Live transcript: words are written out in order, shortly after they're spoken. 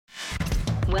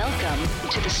Welcome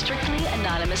to the Strictly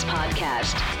Anonymous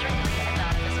Podcast.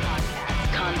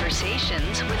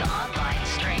 Conversations with online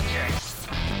strangers.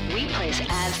 We place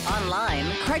ads online.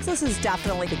 Craigslist is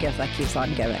definitely the gift that keeps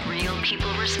on giving. Real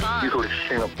people respond. You go to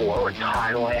Singapore or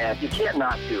Thailand, you can't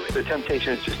not do it. The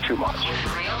temptation is just too much.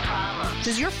 With real problems.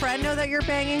 Does your friend know that you're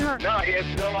banging her? No, he has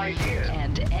no idea.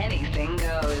 And anything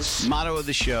goes. Motto of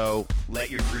the show, let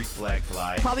your Greek flag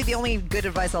fly. Probably the only good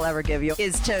advice I'll ever give you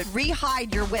is to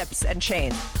re-hide your whips and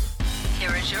chains.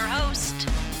 Here is your host,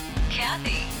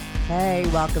 Kathy. Hey,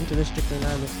 welcome to the Strictly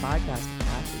Anonymous Podcast with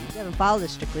Kathy. If you haven't followed the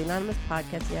Strictly Anonymous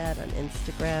Podcast yet on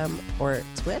Instagram or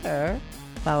Twitter,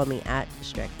 follow me at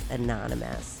Strict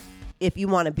Anonymous. If you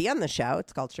want to be on the show,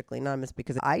 it's called Strictly Anonymous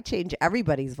because I change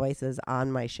everybody's voices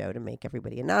on my show to make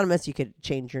everybody anonymous. You could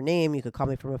change your name. You could call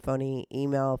me from a phony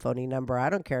email, phony number. I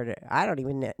don't care. I don't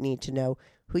even need to know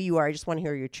who you are. I just want to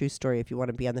hear your true story if you want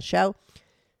to be on the show.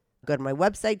 Go to my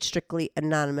website,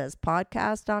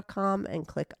 strictlyanonymouspodcast.com, and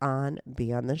click on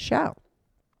Be on the Show.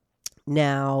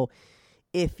 Now,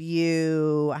 if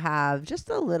you have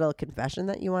just a little confession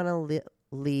that you want to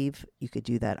leave, you could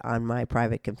do that on my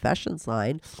private confessions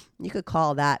line. You could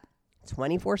call that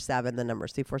 24/7. The number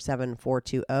is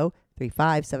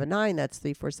 347-420-3579. That's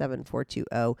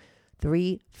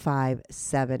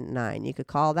 347-420-3579. You could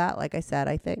call that, like I said,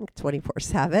 I think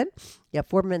 24/7. You have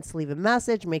 4 minutes to leave a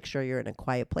message. Make sure you're in a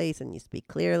quiet place and you speak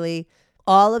clearly.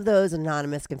 All of those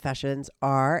anonymous confessions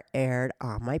are aired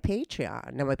on my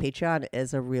Patreon. Now, my Patreon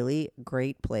is a really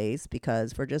great place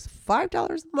because for just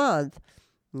 $5 a month,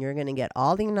 you're going to get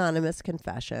all the anonymous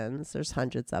confessions. There's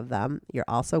hundreds of them. You're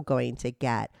also going to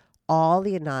get all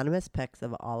the anonymous pics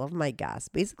of all of my guests.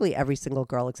 Basically, every single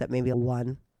girl except maybe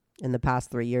one in the past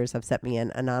 3 years have sent me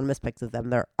in anonymous pics of them.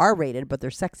 They're R-rated, but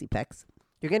they're sexy pics.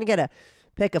 You're going to get a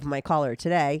pic of my caller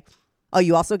today. Oh,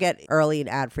 you also get early and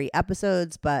ad-free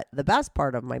episodes, but the best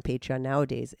part of my Patreon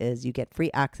nowadays is you get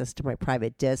free access to my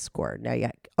private Discord. Now, you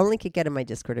only can get in my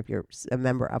Discord if you're a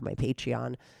member of my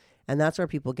Patreon, and that's where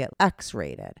people get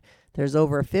X-rated. There's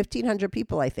over 1,500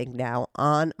 people, I think, now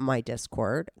on my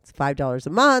Discord. It's $5 a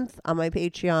month on my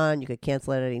Patreon. You could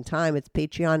cancel it at any time. It's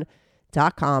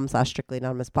patreon.com/Strictly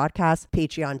Anonymous Podcast,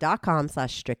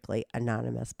 patreon.com/Strictly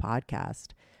Anonymous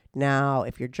Podcast. Now,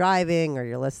 if you're driving or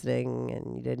you're listening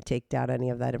and you didn't take down any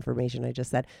of that information I just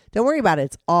said, don't worry about it.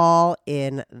 It's all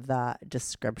in the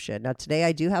description. Now, today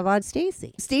I do have on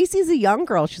Stacy. Stacy's a young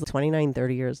girl. She's 29,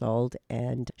 30 years old,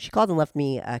 and she called and left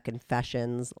me a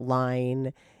confessions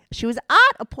line. She was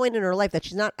at a point in her life that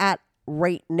she's not at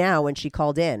right now when she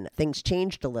called in. Things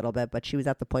changed a little bit, but she was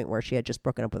at the point where she had just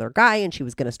broken up with her guy and she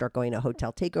was going to start going to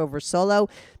Hotel Takeover solo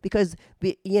because,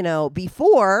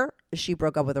 before she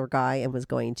broke up with her guy and was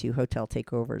going to Hotel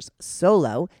Takeovers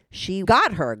solo, she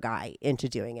got her guy into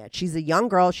doing it. She's a young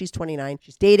girl. She's 29.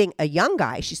 She's dating a young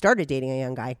guy. She started dating a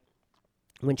young guy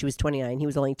when she was 29. He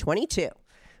was only 22.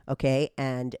 Okay,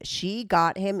 and she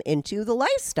got him into the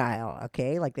lifestyle,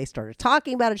 okay? Like they started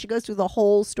talking about it. She goes through the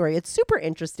whole story. It's super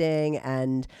interesting,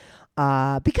 and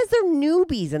because they're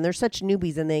newbies, and they're such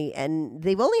newbies, and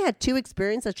they've only had 2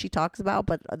 experiences that she talks about,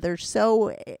 but they're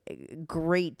so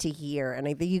great to hear, and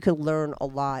I think you could learn a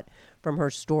lot from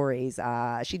her stories.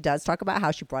 She does talk about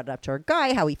how she brought it up to her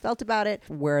guy, how he felt about it,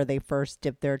 where they first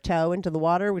dipped their toe into the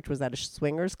water, which was at a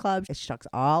swingers club. She talks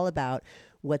all about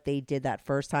what they did that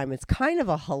first time. It's kind of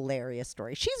a hilarious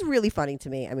story. She's really funny to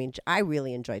me. I mean, I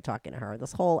really enjoyed talking to her.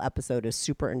 This whole episode is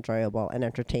super enjoyable and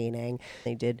entertaining.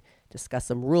 They did discuss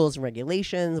some rules and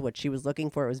regulations, what she was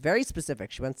looking for. It was very specific.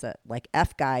 She wants to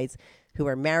F guys who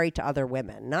are married to other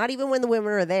women, not even when the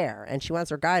women are there. And she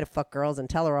wants her guy to fuck girls and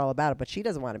tell her all about it, but she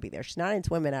doesn't want to be there. She's not into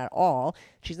women at all.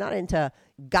 She's not into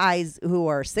guys who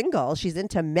are single. She's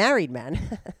into married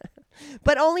men.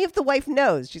 But only if the wife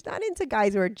knows. She's not into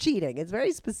guys who are cheating. It's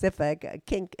very specific, a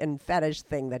kink and fetish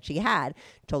thing that she had.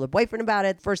 Told her boyfriend about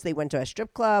it. First, they went to a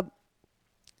strip club.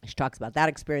 She talks about that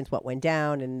experience, what went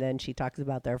down, and then she talks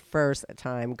about their first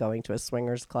time going to a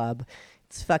swingers club.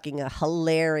 It's fucking a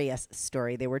hilarious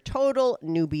story. They were total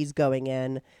newbies going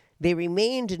in. They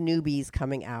remained newbies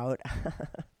coming out.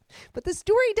 But the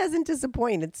story doesn't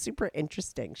disappoint. It's super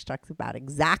interesting. She talks about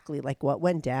exactly what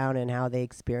went down and how they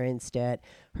experienced it.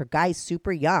 Her guy's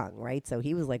super young, right? So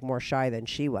he was more shy than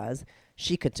she was.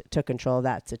 She took control of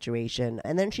that situation.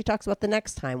 And then she talks about the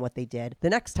next time, what they did. The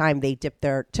next time they dipped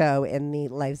their toe in the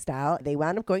lifestyle, they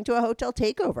wound up going to a Hotel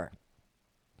Takeover.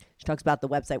 She talks about the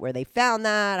website where they found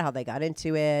that, how they got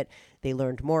into it. They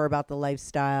learned more about the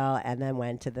lifestyle and then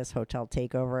went to this Hotel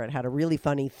Takeover. It had a really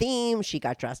funny theme. She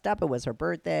got dressed up. It was her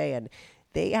birthday. And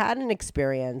they had an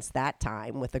experience that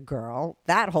time with a girl.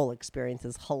 That whole experience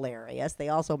is hilarious. They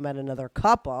also met another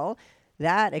couple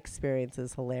That experience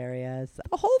is hilarious.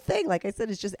 The whole thing, like I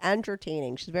said, is just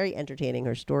entertaining. She's very entertaining.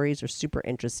 Her stories are super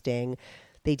interesting.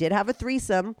 They did have a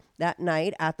threesome that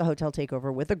night at the hotel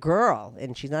takeover with a girl,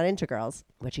 and she's not into girls,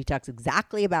 but she talks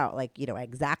exactly about, like, you know,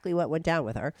 exactly what went down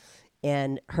with her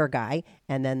and her guy.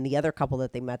 And then the other couple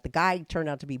that they met, the guy turned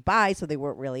out to be bi, so they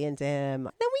weren't really into him.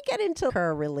 Then we get into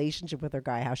her relationship with her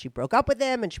guy, how she broke up with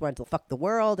him and she wanted to fuck the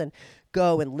world and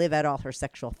go and live out all her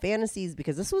sexual fantasies,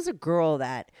 because this was a girl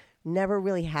that never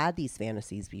really had these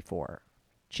fantasies before.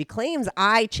 She claims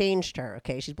I changed her,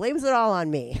 okay? She blames it all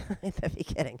on me at the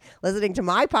beginning. Listening to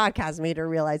my podcast made her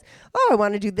realize, oh, I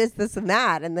want to do this, this, and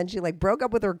that. And then she like broke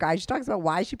up with her guy. She talks about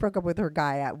why she broke up with her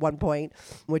guy at one point,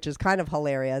 which is kind of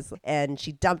hilarious. And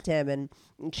she dumped him, and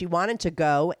she wanted to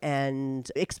go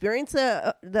and experience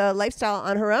the lifestyle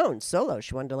on her own, solo.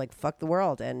 She wanted to like fuck the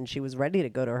world, and she was ready to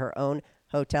go to her own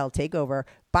hotel takeover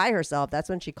by herself. That's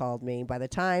when she called me. By the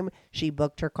time she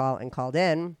booked her call and called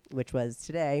in, which was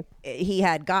today, he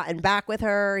had gotten back with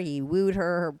her. He wooed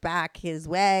her back his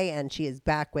way, and she is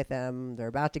back with him. They're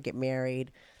about to get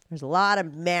married. There's a lot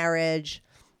of marriage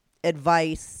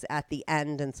advice at the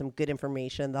end and some good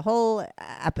information. The whole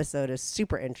episode is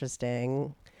super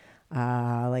interesting.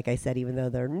 Like I said, even though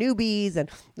they're newbies and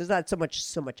there's not so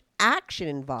much action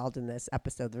involved in this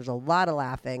episode, there's a lot of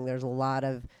laughing. There's a lot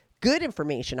of good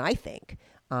information, I think,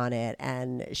 on it.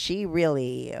 And she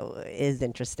really is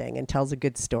interesting and tells a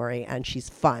good story, and she's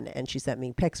fun. And she sent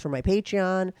me pics for my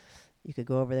Patreon. You could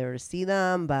go over there to see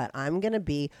them, but I'm going to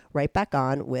be right back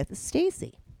on with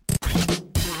Stacy.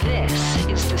 This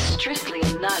is the Strictly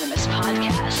Anonymous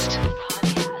podcast.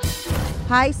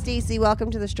 Hi, Stacy. Welcome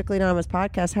to the Strictly Anonymous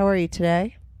podcast. How are you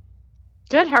today?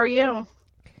 Good. How are you?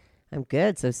 I'm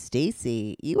good. So,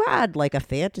 Stacy, you had like a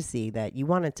fantasy that you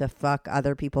wanted to fuck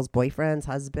other people's boyfriends,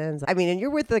 husbands. I mean, and you're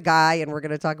with a guy, and we're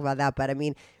going to talk about that. But I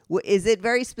mean, is it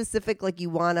very specific? Like you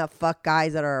want to fuck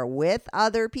guys that are with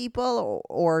other people,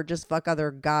 or just fuck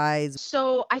other guys?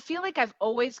 So I feel like I've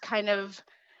always kind of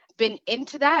been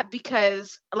into that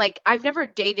because like I've never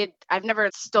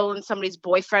stolen somebody's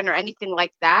boyfriend or anything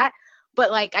like that. But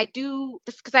like I do,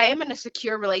 because I am in a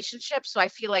secure relationship. So I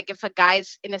feel like if a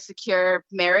guy's in a secure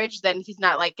marriage, then he's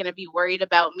not like going to be worried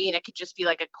about me. And it could just be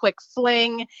like a quick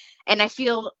fling. And I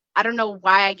don't know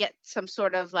why I get some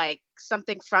sort of like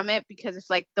something from it, because if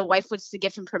like the wife was to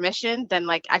give him permission, then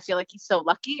like I feel like he's so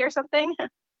lucky or something.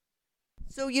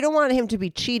 So you don't want him to be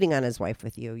cheating on his wife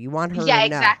with you. You want her to know. Yeah,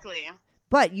 exactly.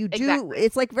 But you do, Exactly.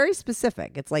 It's like very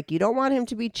specific. It's like you don't want him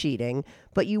to be cheating,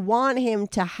 but you want him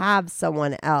to have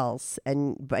someone else,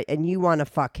 and you want to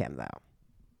fuck him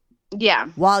though. Yeah.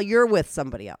 While you're with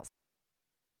somebody else.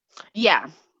 Yeah.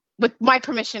 With my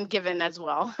permission given as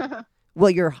well.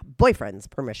 Well, your boyfriend's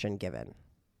permission given.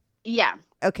 Yeah.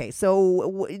 Okay,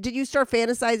 so did you start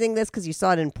fantasizing this because you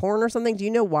saw it in porn or something? Do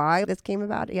you know why this came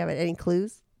about? Do you have any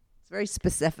clues? It's very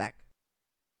specific.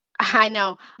 I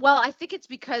know. Well, I think it's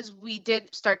because we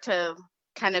did start to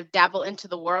kind of dabble into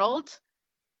the world.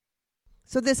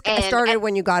 So this started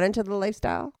when you got into the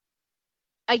lifestyle?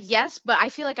 Yes, but I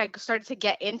feel like I started to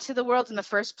get into the world in the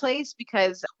first place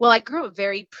because, well, I grew up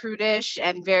very prudish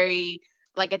and very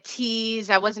like a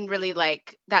tease. I wasn't really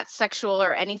like that sexual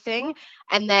or anything.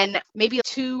 And then maybe like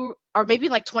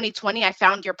 2020, I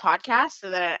found your podcast,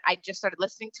 and then I just started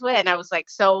listening to it, and I was like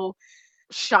so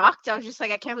shocked. I was just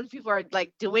like, I can't believe people are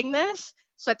like doing this.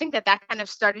 So I think that kind of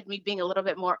started me being a little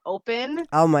bit more open.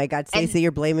 Oh my God, Stacey,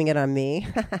 you're blaming it on me.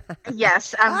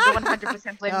 Yes, I'm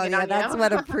 100% blaming it on you. That's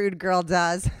what a prude girl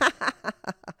does.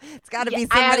 It's got to be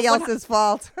somebody else's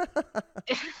fault.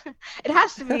 It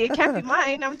has to be. It can't be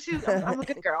mine. I'm a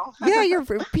good girl. Yeah, you're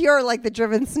pure like the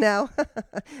driven snow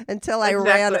until I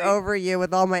ran over you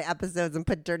with all my episodes and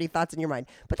put dirty thoughts in your mind.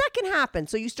 But that can happen.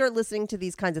 So you start listening to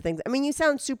these kinds of things. I mean, you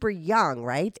sound super young,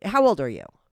 right? How old are you?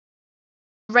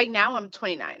 Right now, I'm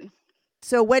 29.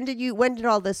 So when did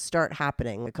all this start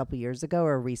happening? A couple years ago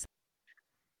or recently?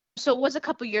 So it was a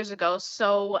couple years ago.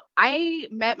 So I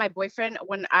met my boyfriend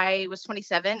when I was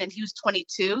 27 and he was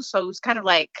 22. So it was kind of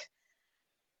like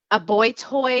a boy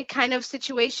toy kind of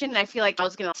situation. I feel like I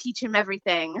was going to teach him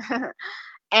everything.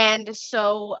 And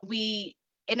so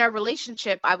in our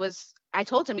relationship, I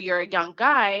told him, you're a young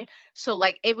guy. So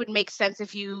like, it would make sense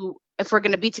if we're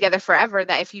going to be together forever,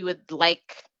 that if you would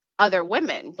like other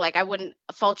women, like I wouldn't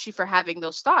fault you for having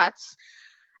those thoughts.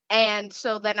 And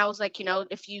so then I was like,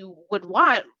 if you would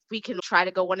want, we can try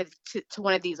to go to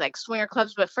one of these like swinger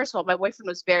clubs. But first of all, my boyfriend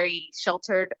was very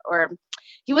sheltered, or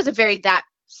he wasn't very that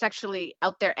sexually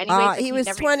out there anyways. He was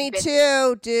never even been-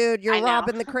 22, dude. You're I know.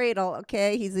 robbing the cradle.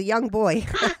 Okay, he's a young boy.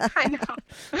 I know.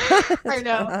 I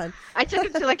know. God. I took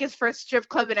him to like his first strip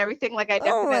club and everything. Like I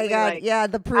definitely Oh my God. like, Yeah,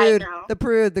 the prude. know. The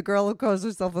prude. The girl who calls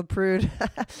herself a prude.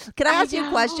 Can I ask you a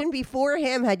know. question? Before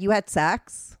him, had you had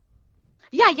sex?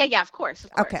 Yeah, of course.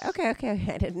 Okay.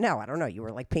 I didn't know. I don't know. You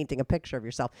were like painting a picture of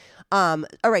yourself. All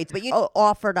right. But you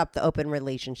offered up the open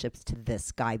relationships to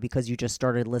this guy because you just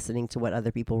started listening to what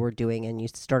other people were doing and you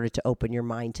started to open your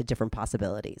mind to different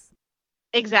possibilities.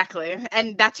 Exactly.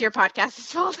 And that's your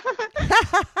podcast's fault.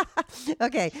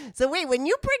 Okay. So wait, when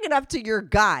you bring it up to your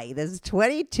guy, this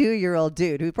 22-year-old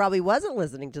dude who probably wasn't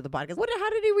listening to the podcast, how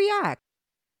did he react?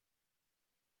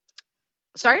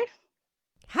 Sorry?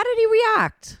 How did he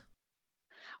react?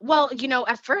 Well,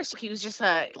 at first he was just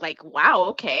like, wow,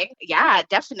 okay. Yeah,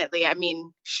 definitely. I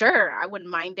mean, sure, I wouldn't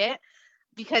mind it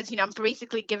because, I'm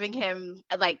basically giving him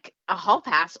like a hall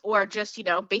pass or just,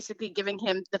 basically giving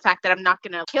him the fact that I'm not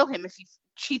going to kill him if he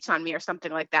cheats on me or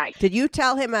something like that. Did you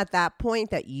tell him at that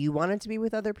point that you wanted to be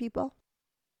with other people?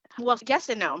 Well, yes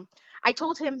and no. I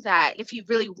told him that if he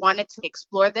really wanted to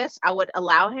explore this, I would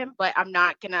allow him, but I'm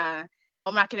not gonna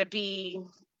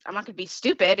be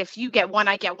stupid. If you get one,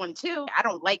 I get one too. I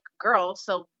don't like girls,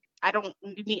 so I'm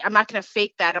not gonna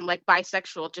fake that I'm like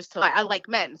bisexual just to I like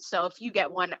men. So if you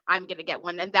get one, I'm gonna get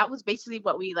one. And that was basically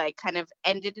what we like kind of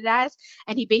ended it as.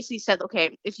 And he basically said,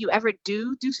 okay, if you ever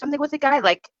do something with a guy,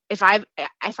 like if I've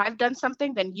done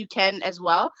something, then you can as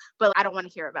well. But I don't want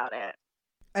to hear about it.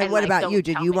 And what about you?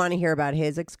 Did you want to hear about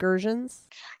his excursions?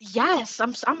 Yes,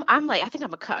 I'm like, I think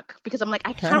I'm a cuck because I'm like,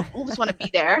 I kind of almost want to be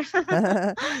there,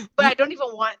 but I don't even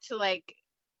want to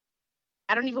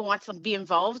be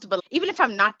involved. But even if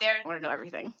I'm not there, I want to know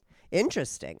everything.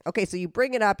 Interesting. Okay, so you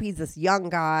bring it up. He's this young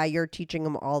guy. You're teaching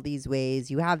him all these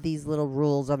ways. You have these little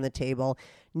rules on the table.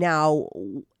 Now,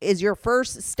 is your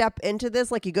first step into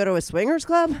this like you go to a swingers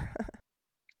club?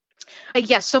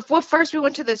 Yes. So first we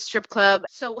went to the strip club.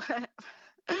 So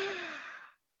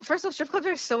first of all, strip clubs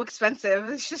are so expensive.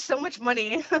 It's just so much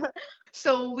money.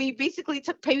 So we basically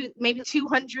took maybe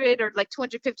 $200 or like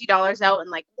 $250 out in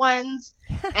like ones.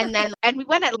 And we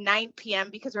went at 9 p.m.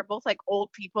 because we're both like old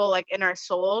people, like in our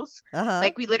souls.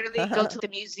 Like we literally go to the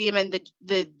museum and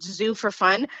the zoo for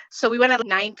fun. So we went at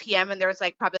 9 p.m. and there was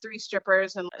like probably 3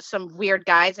 strippers and some weird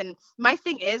guys. And my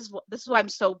thing is, this is why I'm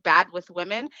so bad with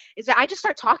women, is that I just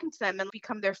start talking to them and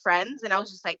become their friends. And I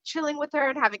was just like chilling with her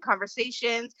and having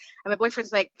conversations. And my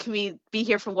boyfriend's like, can we be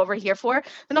here for what we're here for?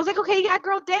 And I was like, okay, yeah,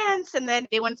 girl, dance. And then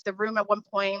they went to the room at one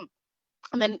point,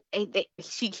 and then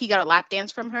he got a lap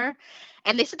dance from her,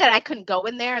 and they said that I couldn't go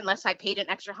in there unless I paid an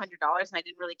extra $100, and I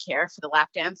didn't really care for the lap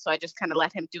dance, so I just kind of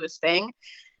let him do his thing.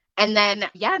 And then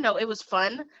it was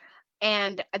fun.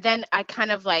 And then I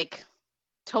kind of like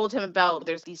told him about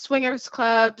there's these swingers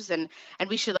clubs and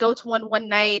we should go to one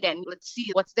night and let's see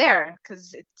what's there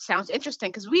because it sounds interesting.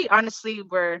 Because we honestly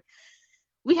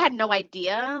we had no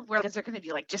idea where they're going to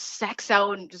be like just sex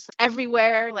out and just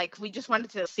everywhere. Like we just wanted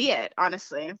to see it,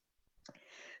 honestly.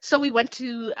 So we went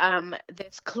to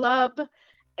this club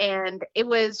and it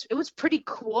was pretty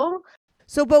cool.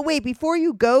 So, but wait, before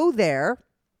you go there,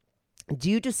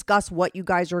 do you discuss what you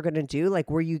guys are going to do?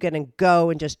 Like, were you going to go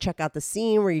and just check out the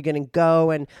scene? Were you going to go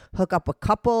and hook up with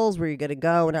couples? Were you going to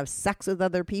go and have sex with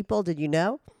other people? Did you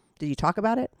know? Did you talk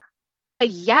about it?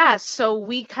 Yeah, so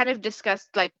we kind of discussed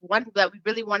like one that we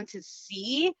really wanted to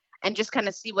see and just kind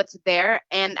of see what's there.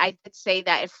 And I did say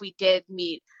that if we did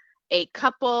meet a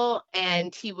couple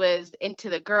and he was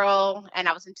into the girl and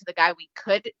I was into the guy, we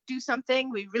could do something.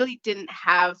 We really didn't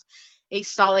have a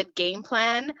solid game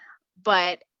plan,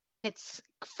 but it's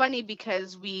funny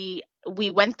because we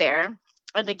went there.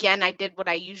 And again, I did what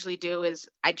I usually do is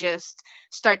I just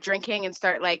start drinking and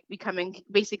start like becoming,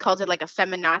 basically called it like a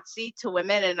feminazi to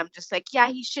women. And I'm just like, yeah,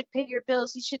 he should pay your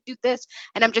bills. He should do this.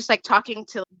 And I'm just like talking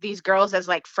to these girls as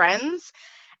like friends.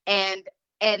 And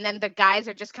then the guys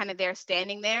are just kind of there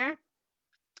standing there.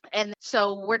 And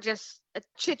so we're just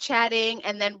chit chatting.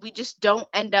 And then we just don't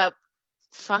end up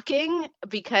fucking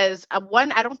because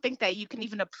one, I don't think that you can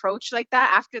even approach like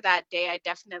that. After that day, I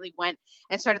definitely went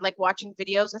and started like watching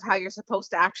videos of how you're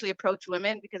supposed to actually approach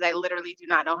women because I literally do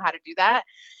not know how to do that.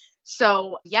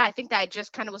 So yeah, I think that I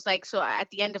just kind of was like, so at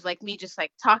the end of like me just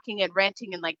like talking and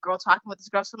ranting and like girl talking with this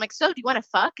girl, so I'm like, so do you want to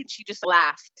fuck? And she just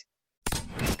laughed.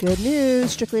 Good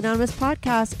news. Strictly Anonymous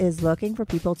Podcast is looking for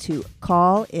people to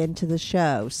call into the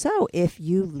show. So if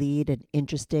you lead an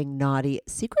interesting, naughty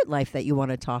secret life that you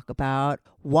want to talk about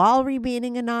while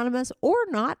remaining anonymous or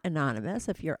not anonymous,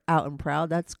 if you're out and proud,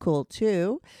 that's cool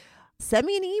too. Send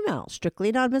me an email,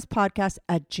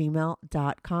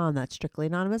 strictlyanonymouspodcast@gmail.com. That's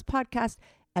strictlyanonymouspodcast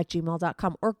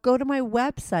 @gmail.com, or go to my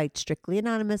website,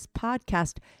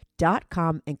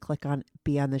 strictlyanonymouspodcast.com, and click on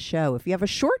Be on the Show. If you have a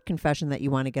short confession that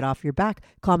you want to get off your back,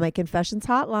 call my confessions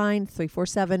hotline,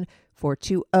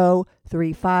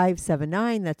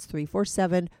 347-420-3579. That's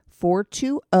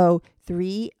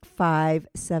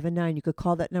 347-420-3579. You could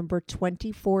call that number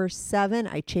 24/7.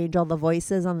 I change all the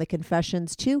voices on the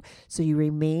confessions too, so you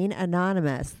remain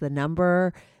anonymous. The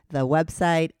number, the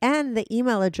website, and the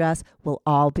email address will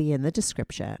all be in the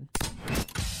description.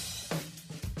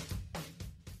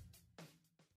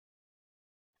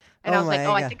 And I was like,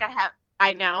 I think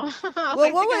I know.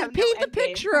 Well, paint the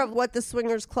picture of what the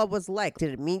swingers club was like.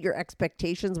 Did it meet your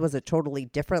expectations? Was it totally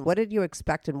different? What did you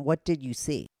expect and what did you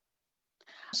see?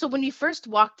 So when you first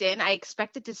walked in, I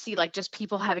expected to see like just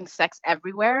people having sex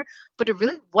everywhere, but it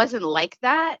really wasn't like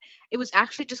that. It was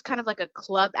actually just kind of like a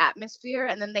club atmosphere.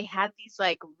 And then they had these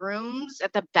like rooms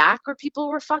at the back where people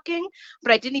were fucking,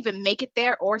 but I didn't even make it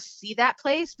there or see that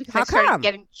place because I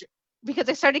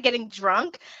started getting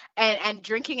drunk and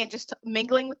drinking and just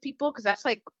mingling with people, because that's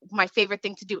like my favorite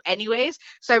thing to do anyways.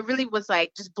 So I really was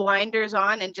like just blinders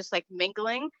on and just like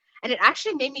mingling. And it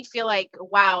actually made me feel like,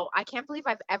 wow, I can't believe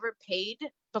I've ever paid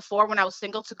before when I was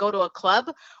single to go to a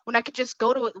club, when I could just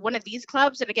go to one of these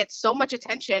clubs and I get so much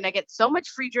attention, I get so much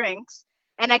free drinks,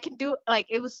 and I can do, like,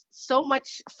 it was so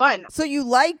much fun. So you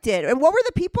liked it. And what were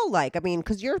the people like? I mean,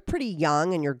 because you're pretty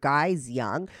young and your guy's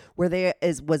young. Was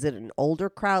it an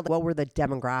older crowd? What were the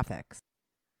demographics?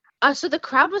 So the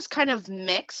crowd was kind of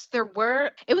mixed.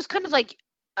 It was kind of like,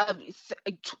 I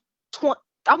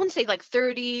wouldn't say like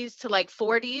 30s to like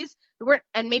 40s.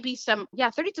 And maybe some,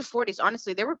 30 to 40s.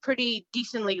 Honestly, they were pretty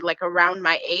decently like around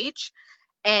my age.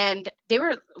 And they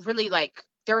were really like,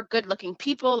 they were good looking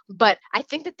people. But I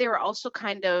think that they were also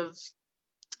kind of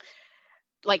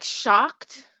like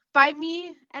shocked by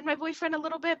me and my boyfriend a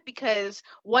little bit, because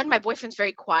one, my boyfriend's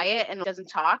very quiet and doesn't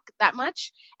talk that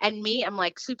much. And me, I'm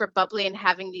like super bubbly and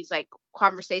having these like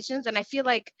conversations. And I feel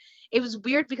like it was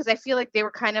weird because I feel like they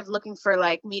were kind of looking for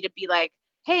like me to be like,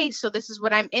 hey, so this is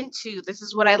what I'm into. This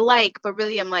is what I like. But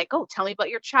really, I'm like, oh, tell me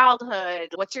about your childhood.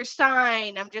 What's your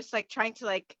sign? I'm just like trying to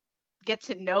like get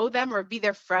to know them or be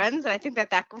their friends. And I think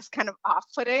that was kind of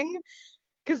off-putting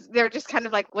because they're just kind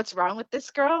of like, what's wrong with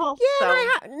this girl? Yeah,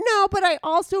 no, but I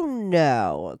also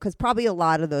know, because probably a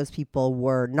lot of those people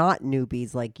were not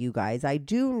newbies like you guys. I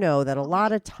do know that a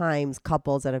lot of times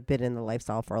couples that have been in the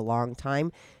lifestyle for a long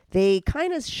time, they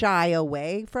kind of shy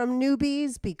away from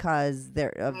newbies because they're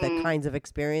of the kinds of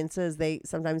experiences they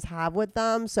sometimes have with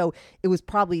them. So it was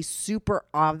probably super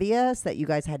obvious that you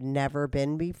guys had never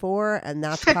been before. And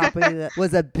that's probably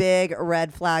was a big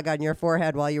red flag on your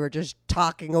forehead while you were just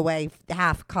talking away,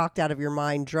 half cocked out of your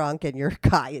mind, drunk, and your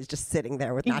guy is just sitting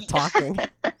there with not talking.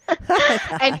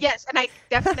 And yes, and I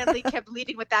definitely kept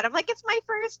leading with that. I'm like, it's my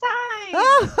first time.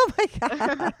 Oh my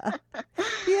God.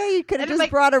 Yeah, you could have just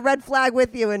brought a red flag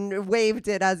with you and waved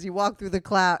it as you walked through the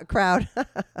crowd.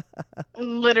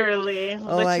 Literally.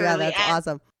 Oh my God, that's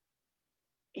awesome.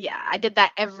 Yeah, I did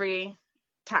that every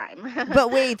time.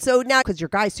 But wait, so now, because your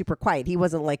guy's super quiet, he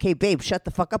wasn't like, hey, babe, shut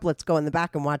the fuck up. Let's go in the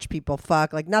back and watch people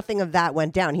fuck. Like nothing of that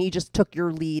went down. He just took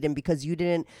your lead. And because you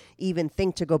didn't even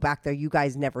think to go back there, you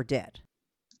guys never did.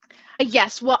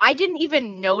 Yes. Well, I didn't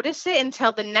even notice it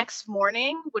until the next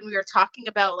morning when we were talking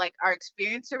about like our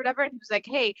experience or whatever. And he was like,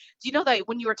 hey, do you know that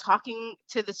when you were talking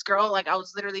to this girl, like I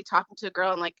was literally talking to a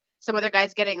girl and like some other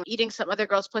guy's eating some other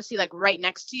girl's pussy like right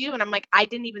next to you. And I'm like, I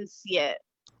didn't even see it.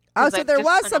 Oh, so there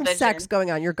was some sex going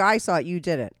on. Your guy saw it. You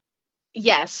didn't.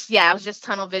 Yes. Yeah. It was just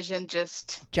tunnel vision,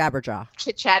 just jabberjaw,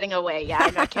 chit-chatting away. Yeah. I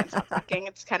know I can't stop talking.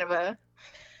 It's kind of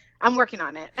I'm working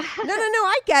on it. No,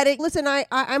 I get it. Listen,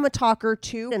 I'm a talker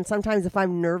too. And sometimes if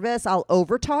I'm nervous, I'll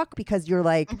over talk because you're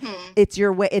like, it's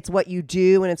your way, it's what you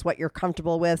do and it's what you're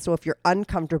comfortable with. So if you're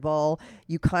uncomfortable,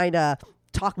 you kind of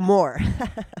talk more.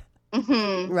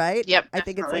 Right? Yep. I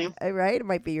think it's like, right? It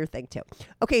might be your thing too.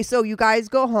 Okay. So you guys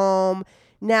go home.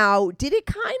 Now, did it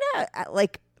kind of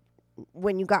like,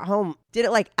 when you got home, did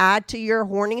it like add to your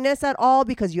horniness at all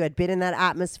because you had been in that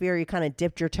atmosphere? You kind of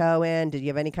dipped your toe in. Did you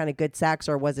have any kind of good sex,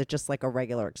 or was it just like a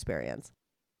regular experience?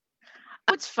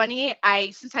 It's funny.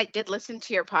 Since I did listen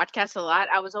to your podcast a lot,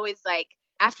 I was always like,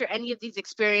 after any of these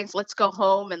experiences, let's go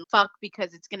home and fuck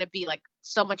because it's going to be like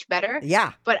so much better.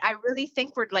 Yeah. But I really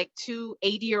think we're like two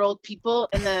 80-year-old people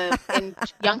in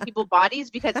young people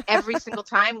bodies because every single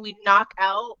time we knock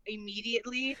out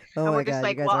immediately and we're just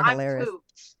like, well, I'm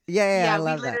pooped. Yeah, I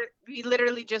love that. We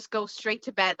literally just go straight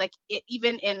to bed. Like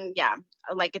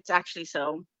like it's actually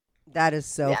so. That is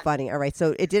so funny. All right.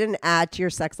 So it didn't add to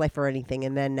your sex life or anything.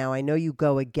 And then now I know you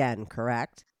go again,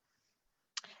 correct?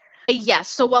 Yes.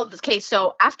 So, well, okay.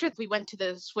 So after we went to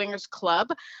the swingers club,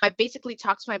 I basically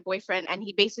talked to my boyfriend, and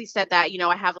he basically said that,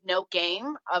 I have no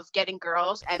game of getting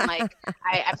girls, and like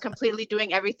I'm completely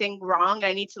doing everything wrong.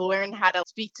 I need to learn how to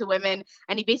speak to women.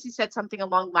 And he basically said something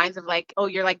along the lines of like, oh,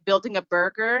 you're like building a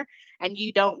burger and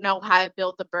you don't know how to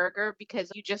build the burger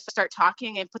because you just start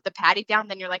talking and put the patty down.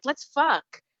 Then you're like, let's fuck.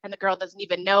 And the girl doesn't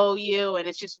even know you. And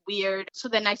it's just weird. So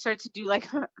then I started to do like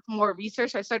more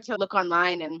research. I started to look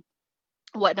online and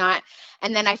whatnot.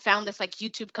 And then I found this like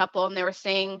YouTube couple, and they were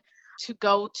saying to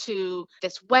go to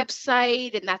this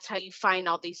website, and that's how you find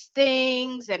all these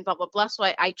things and blah, blah, blah. So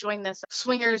I joined this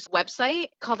swingers website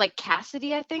called like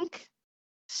Cassidy, I think.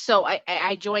 So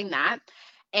I joined that,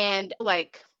 and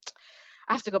like,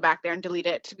 I have to go back there and delete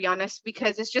it, to be honest,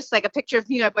 because it's just like a picture of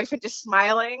me and my boyfriend just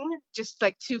smiling, just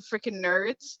like two freaking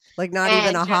nerds. Like not And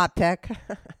even a just, hot pic.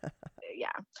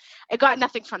 yeah, I got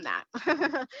nothing from that.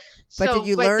 But did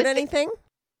you learn anything?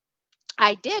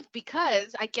 I did,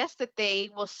 because I guess that they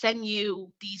will send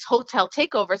you these hotel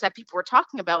takeovers that people were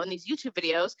talking about in these YouTube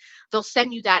videos. They'll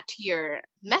send you that to your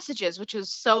messages, which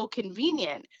is so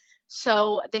convenient.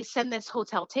 So they send this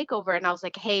hotel takeover, and I was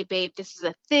like, hey, babe, this is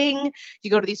a thing.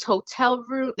 You go to these hotel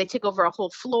rooms, they take over a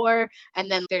whole floor, and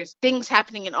then there's things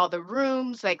happening in all the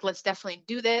rooms. Like, let's definitely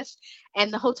do this.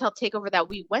 And the hotel takeover that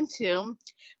we went to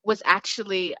was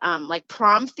actually like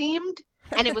prom themed.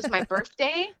 And it was my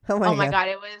birthday. Oh my God,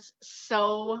 it was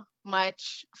so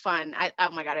much fun.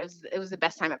 Oh my God, it was the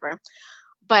best time ever.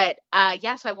 But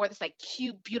yeah, so I wore this like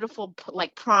cute, beautiful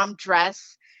like prom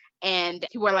dress, and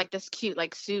he wore like this cute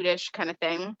like suitish kind of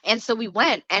thing. And so we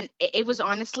went, and it was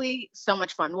honestly so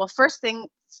much fun. Well, first thing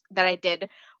that I did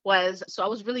was, so I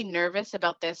was really nervous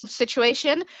about this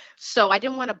situation. So I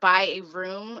didn't want to buy a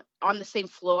room on the same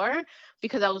floor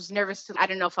because I was nervous. I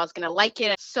don't know if I was going to like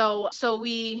it. So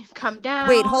we come down.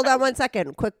 Wait, hold on one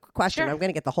second. Quick question. Sure. I'm going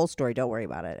to get the whole story. Don't worry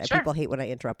about it. Sure. People hate when I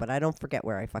interrupt, but I don't forget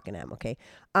where I fucking am, okay?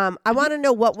 I want to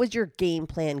know, what was your game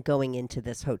plan going into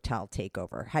this hotel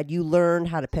takeover? Had you learned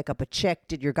how to pick up a chick?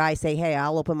 Did your guy say, hey,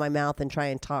 I'll open my mouth and try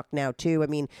and talk now too? I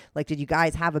mean, like, did you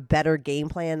guys have a better game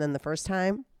plan than the first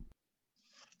time?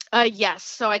 Yes.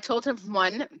 So I told him,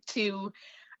 one, to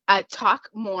talk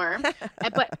more,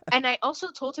 and I also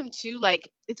told him too, like,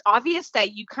 it's obvious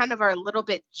that you kind of are a little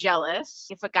bit jealous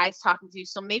if a guy's talking to you.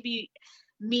 So maybe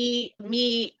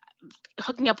me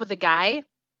hooking up with a guy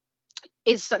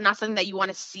is not something that you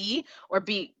want to see or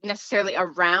be necessarily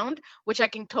around, which I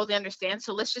can totally understand.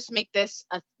 So let's just make this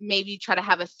maybe try to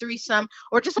have a threesome,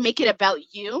 or just make it about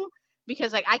you,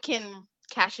 because like I can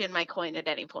cash in my coin at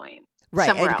any point.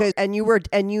 Right, and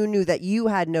you knew that you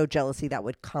had no jealousy that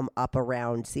would come up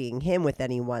around seeing him with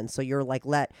anyone, so you're like,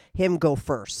 let him go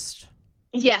first.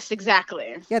 Yes,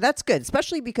 exactly. Yeah, that's good,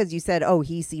 especially because you said, oh,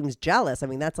 he seems jealous. I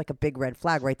mean, that's like a big red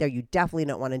flag right there. You definitely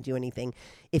don't want to do anything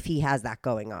if he has that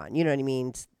going on. You know what I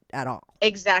mean? At all.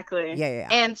 Exactly. Yeah.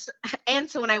 And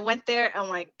so when I went there, oh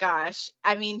my gosh,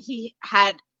 I mean, he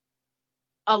had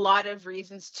a lot of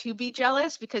reasons to be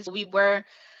jealous, because we were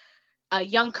a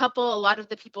young couple. A lot of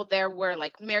the people there were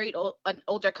like married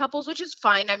older couples, which is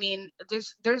fine. I mean,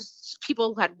 there's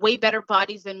people who had way better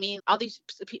bodies than me, all these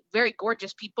very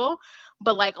gorgeous people,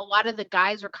 but like a lot of the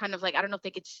guys were kind of like, I don't know if they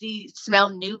could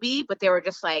smell newbie, but they were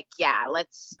just like, yeah,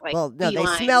 let's like, well, no, they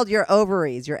smelled your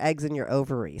ovaries, your eggs and your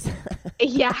ovaries.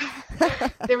 Yeah,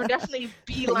 they were definitely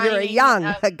beelining. You're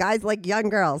young. Guys like young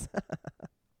girls.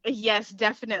 Yes,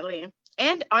 definitely.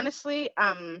 And honestly,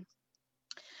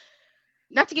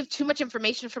 not to give too much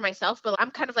information for myself, but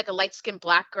I'm kind of like a light-skinned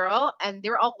black girl, and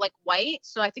they're all like white.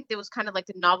 So I think there was kind of like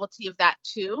the novelty of that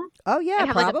too. Oh yeah, I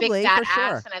have probably, like a big fat for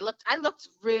ass, sure. and I looked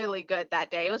really good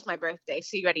that day. It was my birthday,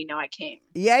 so you already know I came.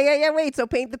 Yeah. Wait, so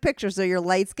paint the picture. So you're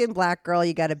light-skinned black girl.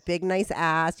 You got a big, nice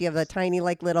ass. You have a tiny,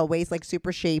 like little waist, like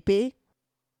super shapy.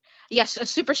 Yes,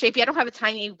 super shapy. I don't have a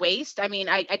tiny waist. I mean,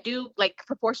 I do like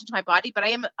proportion to my body, but I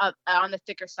am on the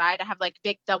thicker side. I have like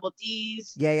big double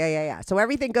Ds. Yeah. So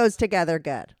everything goes together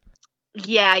good.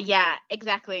 Yeah,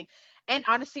 exactly. And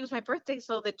honestly, it was my birthday,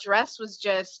 so the dress was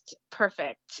just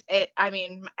perfect.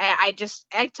 I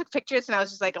took pictures and I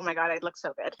was just like, oh my God, I look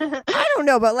so good. I don't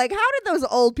know, but like, how did those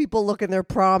old people look in their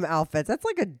prom outfits? That's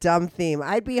like a dumb theme.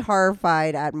 I'd be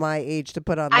horrified at my age to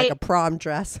put on like a prom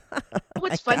dress.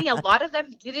 What's funny, a lot of them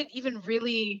didn't even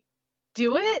really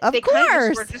do it. Of they course.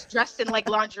 kind of were just dressed in like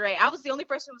lingerie. I was the only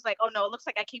person who was like, oh no, it looks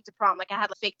like I came to prom. Like I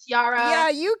had a fake tiara. Yeah,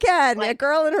 you can. Like, a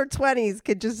girl in her 20s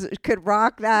could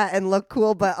rock that and look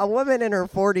cool, but a woman in her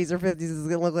 40s or 50s is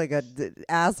gonna look like a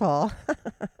asshole.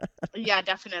 Yeah,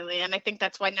 definitely. And I think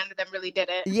that's why none of them really did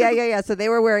it. Yeah. So they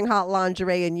were wearing hot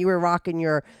lingerie and you were rocking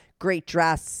your great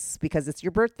dress because it's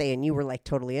your birthday and you were like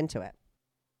totally into it.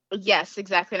 Yes,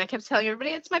 exactly. And I kept telling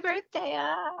everybody it's my birthday.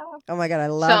 Oh my God, I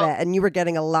love So it. And you were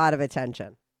getting a lot of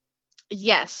attention.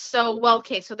 yes. So well,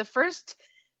 okay. So the first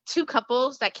two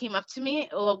couples that came up to me,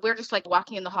 well, we're just like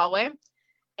walking in the hallway.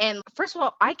 And first of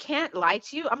all, I can't lie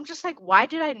to you. I'm just like, why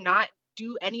did I not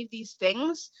do any of these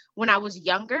things when I was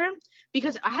younger?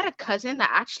 Because I had a cousin that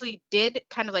actually did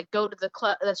kind of like go to the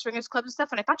club, the swingers club and stuff,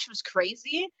 and I thought she was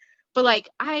crazy. But like,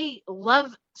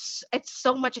 it's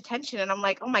so much attention, and I'm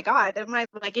like, oh my god, am I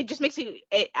like? It just makes me,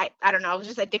 I don't know. I was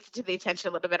just addicted to the attention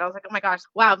a little bit. I was like, oh my gosh,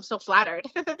 wow, I'm so flattered.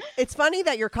 It's funny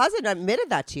that your cousin admitted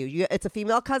that to you. It's a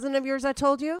female cousin of yours that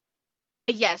told you?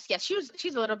 Yes, yes.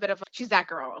 She's a little bit of she's that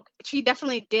girl. She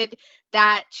definitely did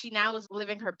that. She now is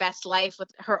living her best life with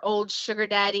her old sugar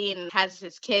daddy and has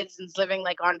his kids and is living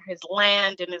like on his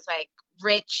land and is like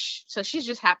rich. So she's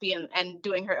just happy and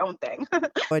doing her own thing.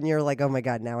 And you're like, oh my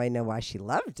God, now I know why she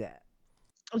loved it.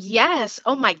 Yes.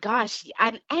 Oh my gosh.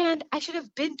 And I should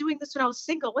have been doing this when I was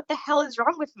single. What the hell is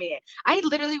wrong with me? I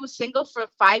literally was single for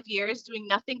 5 years doing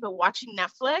nothing but watching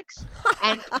Netflix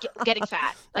and getting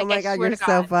fat. Oh Like my I God, swear you're to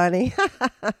so God. funny.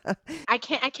 I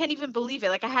can't even believe it.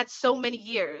 Like I had so many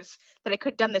years that I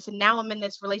could have done this, and now I'm in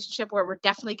this relationship where we're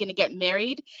definitely going to get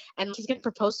married, and he's going to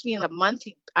propose to me in a month.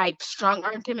 I strong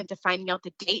armed him into finding out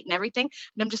the date and everything,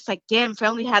 and I'm just like, damn! If I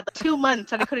only had like 2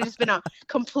 months, and I could have just been a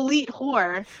complete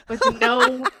whore with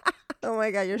no, Oh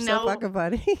my God, you're so no. fucking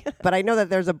funny. But I know that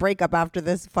there's a breakup after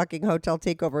this fucking hotel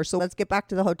takeover. So let's get back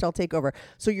to the hotel takeover.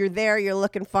 So you're there, you're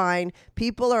looking fine.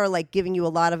 People are like giving you a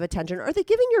lot of attention. Are they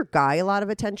giving your guy a lot of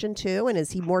attention too? And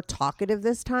is he more talkative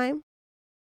this time?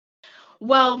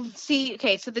 Well, see,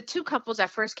 okay, so the two couples that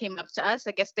first came up to us,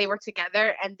 I guess they were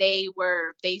together and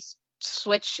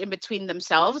switched in between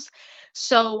themselves.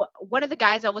 So one of the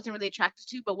guys I wasn't really attracted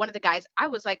to, but one of the guys I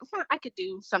was like, "Huh, I could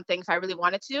do something if I really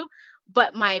wanted to."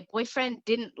 But my boyfriend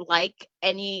didn't like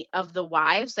any of the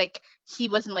wives. Like he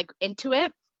wasn't like into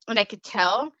it, and I could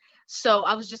tell. So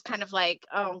I was just kind of like,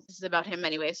 oh, this is about him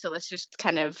anyway. So let's just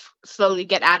kind of slowly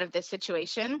get out of this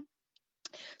situation.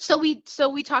 So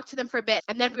we talked to them for a bit,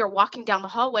 and then we were walking down the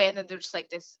hallway, and then there's like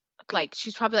this, like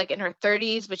she's probably like in her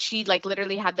 30s, but she like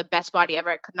literally had the best body ever.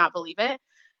 I could not believe it.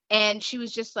 And she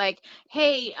was just like,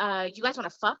 "Hey, you guys want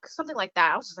to fuck?" Something like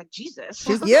that. I was just like, Jesus.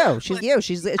 She's you. She's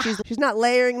Like, you. She's not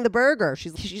layering the burger.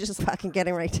 She's just fucking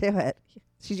getting right to it.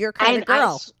 She's your kind and of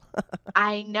girl.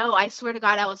 I know. I swear to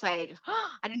God, I was like,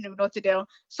 I didn't even know what to do.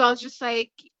 So I was just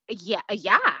like, yeah,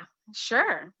 yeah,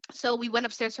 sure. So we went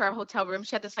upstairs to our hotel room.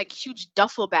 She had this like huge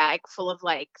duffel bag full of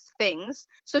like things.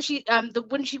 So she,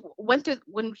 when she went through,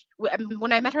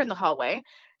 when I met her in the hallway,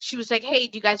 she was like, "Hey,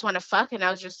 do you guys want to fuck?" And I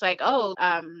was just like, "Oh,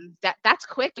 that's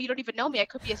quick. You don't even know me. I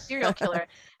could be a serial killer."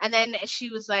 And then she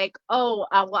was like, "Oh,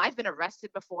 well, I've been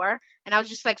arrested before." And I was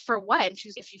just like, "For what?" And she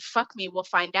was, "If you fuck me, we'll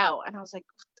find out." And I was like,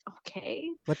 okay.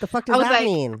 What the fuck I does was that like,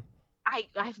 mean? I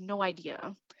have no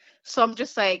idea. So I'm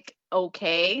just like,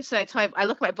 okay. So I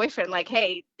look at my boyfriend like,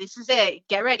 hey, this is it.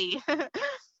 Get ready.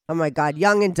 Oh my God,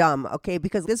 young and dumb. Okay,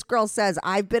 because this girl says,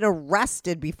 I've been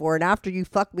arrested before, and after you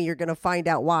fuck me, you're going to find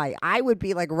out why. I would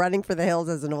be like running for the hills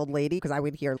as an old lady because I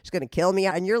would hear she's going to kill me.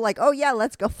 And you're like, oh yeah,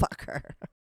 let's go fuck her.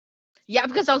 Yeah,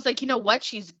 because I was like, you know what?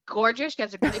 She's gorgeous. She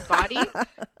has a great body.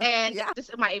 And Yeah.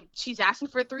 she's asking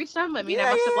for a threesome. I mean, Yeah,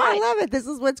 I must I oblige. love it. This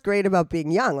is what's great about being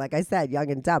young. Like I said,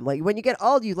 young and dumb. Like when you get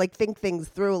old, you like think things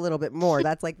through a little bit more.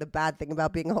 That's like the bad thing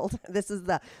about being old. This is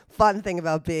the fun thing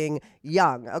about being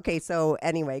young. Okay, so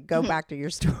anyway, go back to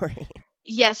your story.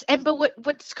 Yes, and but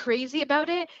what's crazy about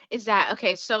it is that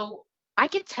okay, so I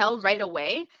could tell right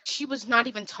away she was not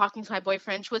even talking to my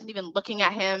boyfriend. She wasn't even looking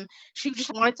at him. She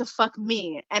just wanted to fuck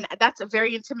me, and that's a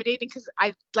very intimidating because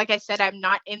like I said, I'm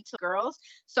not into girls,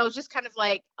 so it's just kind of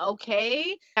like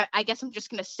okay, I guess I'm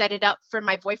just gonna set it up for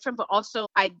my boyfriend, but also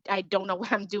I don't know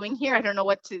what I'm doing here. I don't know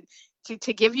what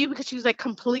to give you because she was like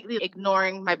completely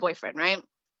ignoring my boyfriend, right?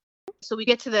 So we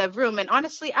get to the room, and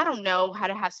honestly, I don't know how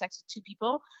to have sex with two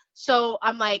people. So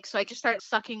I'm like, so I just started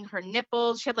sucking her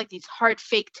nipples. She had like these hard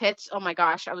fake tits. Oh my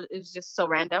gosh, it was just so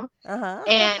random. Uh-huh.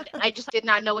 And I just did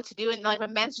not know what to do. And like my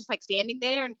man's just like standing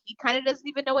there, and he kind of doesn't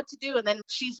even know what to do. And then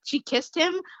she kissed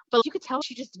him, but you could tell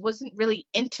she just wasn't really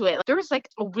into it. Like, there was like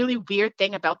a really weird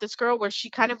thing about this girl where she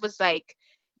kind of was like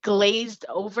glazed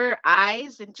over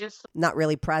eyes and just Not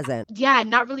really present. yeah,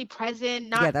 not really present, Yeah,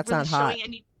 not that's really not hot. showing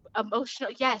any emotional.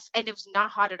 Yes, and it was not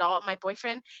hot at all. My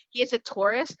boyfriend, he is a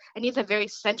Taurus, and he's a very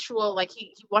sensual, like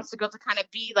he wants the girl to kind of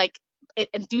be like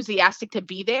enthusiastic to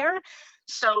be there.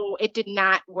 So it did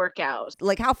not work out.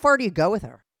 Like how far do you go with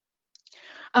her?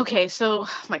 Okay, so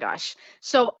oh my gosh.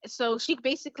 So she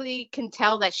basically can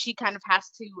tell that she kind of has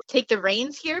to take the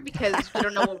reins here because we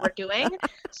don't know what we're doing.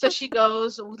 So she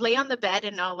goes, lay on the bed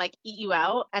and I'll like eat you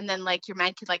out and then like your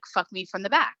man could like fuck me from the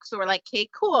back. So we're like, okay,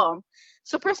 cool.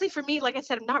 So personally for me, like I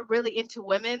said, I'm not really into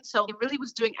women. So it really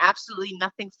was doing absolutely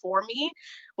nothing for me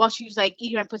while she was like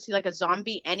eating my pussy like a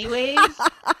zombie anyways.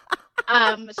 So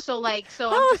I'm Oh just my like,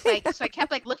 so I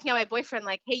kept like looking at my boyfriend,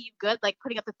 like, hey, you good? Like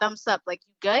putting up the thumbs up, like,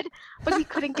 you good? But he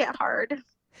couldn't get hard.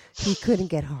 He couldn't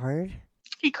get hard.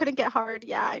 He couldn't get hard.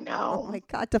 Yeah, I Oh know. my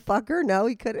God, to fuck her? No,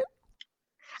 he couldn't.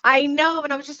 I know.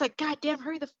 And I was just like, God damn,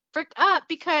 hurry the frick up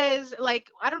because like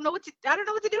I don't know what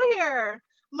to do here.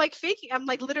 I'm like faking, I'm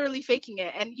like literally faking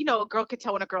it. And you know, a girl can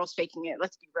tell when a girl's faking it,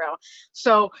 let's be real.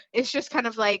 So it's just kind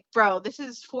of like, bro, this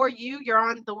is for you. You're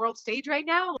on the world stage right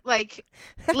now. Like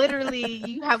literally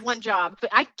you have one job.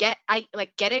 But I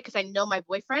like get it because I know my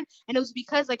boyfriend. And it was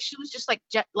because like she was just like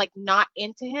like not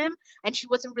into him and she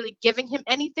wasn't really giving him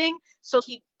anything. So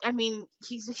I mean,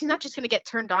 he's not just gonna get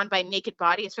turned on by a naked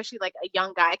body, especially like a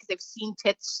young guy, because they've seen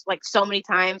tits like so many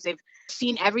times, they've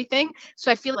seen everything. So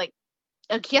I feel like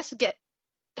he has to get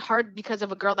hard because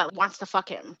of a girl that wants to fuck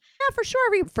him. Yeah, for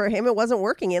sure. For him, it wasn't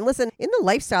working. And listen, in the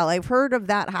lifestyle, I've heard of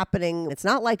that happening. It's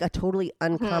not like a totally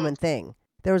uncommon thing.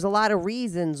 There was a lot of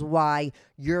reasons why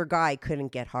your guy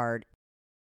couldn't get hard.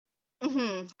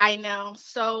 I know.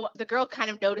 So the girl kind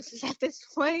of notices at this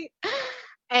point.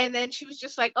 And then she was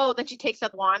just like, oh, then she takes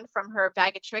out the wand from her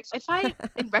bag of tricks. If I,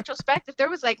 in retrospect, if there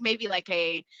was like maybe like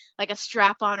a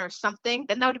strap on or something,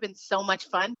 then that would have been so much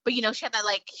fun. But you know, she had that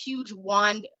like huge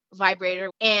wand vibrator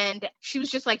and she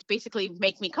was just like basically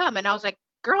make me come. And I was like,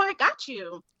 girl, I got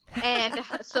you. And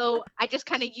so I just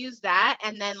kind of used that.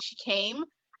 And then she came.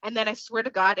 And then I swear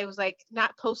to God, it was like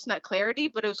not post nut clarity,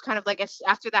 but it was kind of like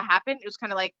after that happened, it was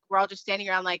kind of like we're all just standing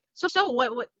around like, so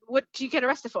what do you get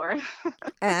arrested for?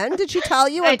 And did she tell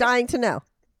you? I'm dying to know.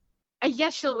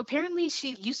 Yes, so apparently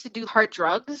she used to do hard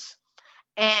drugs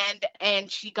and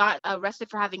she got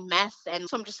arrested for having meth. And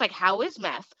so I'm just like, how is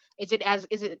meth? Is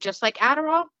it just like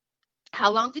Adderall? How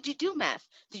long did you do meth?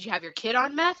 Did you have your kid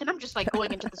on meth? And I'm just like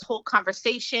going into this whole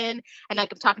conversation and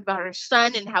like I'm talking about her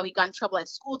son and how he got in trouble at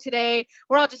school today.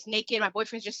 We're all just naked. My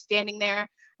boyfriend's just standing there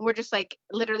and we're just like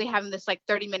literally having this like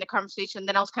 30-minute conversation.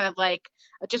 Then I was kind of like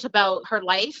just about her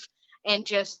life and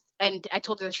I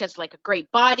told her that she has like a great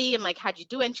body. I'm like, how'd you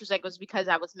do it? And she was like, it was because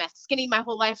I was meth skinny my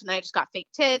whole life and then I just got fake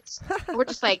tits. And we're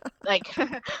just like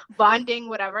bonding,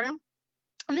 whatever.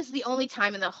 And this is the only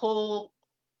time in the whole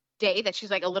day that she's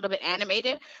like a little bit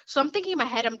animated. So I'm thinking in my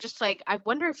head, I'm just like, I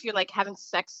wonder if you're like having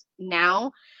sex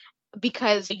now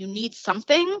because you need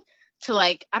something to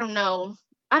like, I don't know.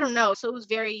 So it was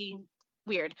very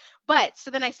weird. But so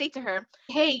then I say to her,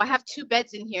 hey, I have 2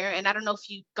 beds in here and I don't know if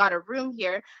you got a room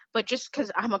here, but just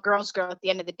because I'm a girl's girl at the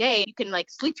end of the day, you can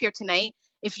like sleep here tonight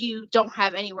if you don't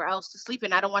have anywhere else to sleep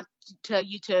in. I don't want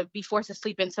you to be forced to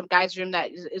sleep in some guy's room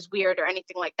that is weird or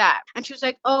anything like that. And she was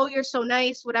like, oh, you're so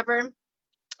nice, whatever.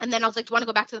 And then I was like, do you want to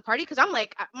go back to the party? Because I'm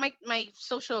like, my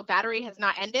social battery has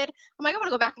not ended. I'm like, I want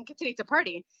to go back and continue to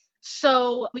party.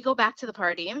 So we go back to the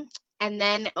party. And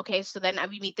then, okay, so then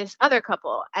we meet this other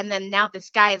couple. And then now this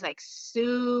guy is like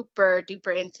super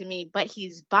duper into me, but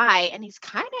he's bi and he's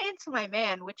kind of into my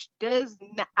man, which does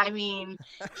not, I mean,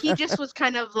 he just was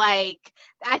kind of like,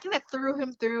 I think that threw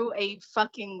him through a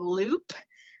fucking loop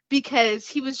because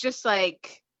he was just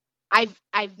like,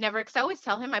 I've never, because I always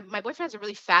tell him my boyfriend has a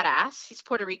really fat ass. He's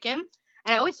Puerto Rican,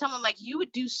 and I always tell him like you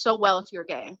would do so well if you're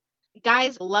gay.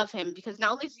 Guys love him because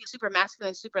not only is he super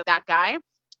masculine, super that guy,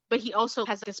 but he also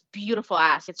has this beautiful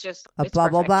ass. It's just A it's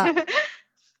bubble perfect. butt.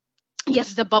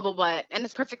 Yes, it's a bubble butt, and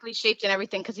it's perfectly shaped and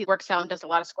everything because he works out and does a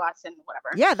lot of squats and whatever.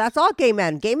 Yeah, that's all gay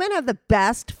men. Gay men have the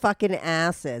best fucking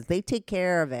asses. They take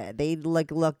care of it. They like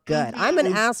look good. I'm an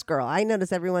ass girl. I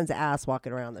notice everyone's ass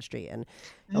walking around the street, and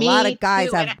a lot of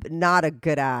guys too, have not a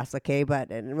good ass. Okay,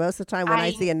 but most of the time when I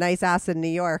see a nice ass in New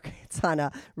York, it's on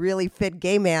a really fit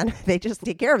gay man. They just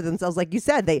take care of themselves, like you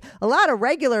said. A lot of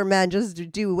regular men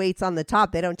just do weights on the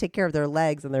top. They don't take care of their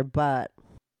legs and their butt.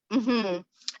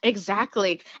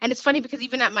 Exactly. And it's funny because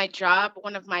even at my job,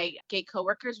 one of my gay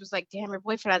coworkers was like, damn, your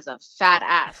boyfriend has a fat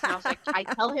ass. And I was like, I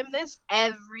tell him this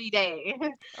every day.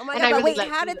 Oh my And God, I but really wait,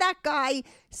 how did that guy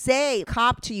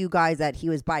cop to you guys that he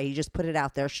was bi? He just put it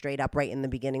out there straight up right in the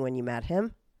beginning when you met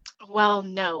him? Well,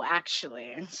 no,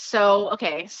 actually. So,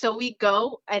 okay, so we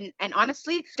go and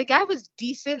honestly, the guy was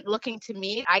decent looking to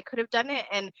me. I could have done it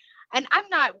and I'm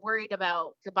not worried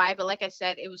about the bi, but like I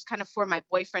said, it was kind of for my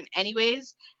boyfriend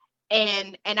anyways.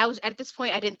 And I was at this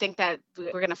point, I didn't think that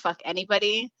we were gonna fuck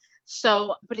anybody.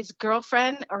 So, but his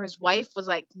girlfriend or his wife was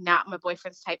like not my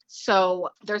boyfriend's type. So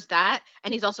there's that.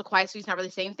 And he's also quiet, so he's not really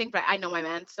saying anything, but I know my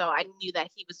man. So I knew that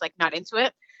he was like not into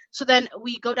it. So then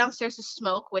we go downstairs to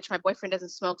smoke, which my boyfriend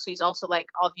doesn't smoke. So he's also like,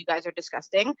 all of you guys are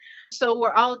disgusting. So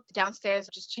we're all downstairs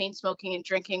just chain smoking and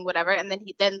drinking, whatever. And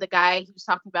then the guy, he was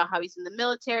talking about how he's in the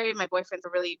military. My boyfriend's a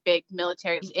really big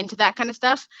military. He's into that kind of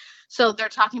stuff. So they're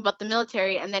talking about the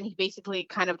military. And then he basically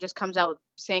kind of just comes out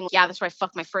saying, yeah, that's where I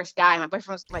fucked my first guy. My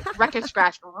boyfriend was like record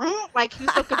scratch. Like he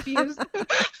was so confused.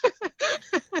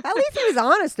 At least he was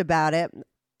honest about it.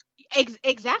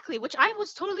 Exactly, which I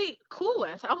was totally cool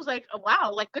with. I was like, oh,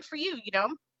 wow, like good for you, you know?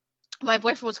 My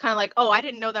boyfriend was kind of like, oh, I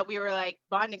didn't know that we were like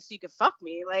bonding so you could fuck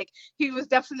me. Like he was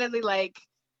definitely like,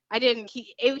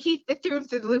 he threw him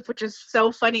through the loop, which is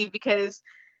so funny because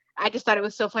I just thought it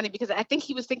was so funny because I think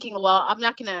he was thinking, well, I'm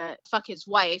not gonna fuck his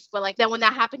wife. But like then when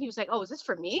that happened, he was like, oh, is this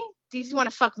for me? Does he want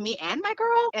to fuck me and my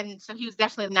girl? And so he was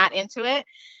definitely not into it.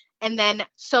 And then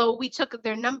so we took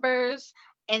their numbers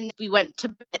and we went to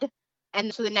bed.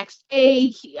 And so the next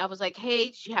day, I was like, hey,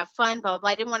 did you have fun? Blah, blah, blah.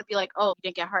 I didn't want to be like, oh, you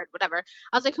didn't get hurt, whatever.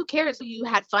 I was like, who cares? You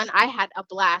had fun. I had a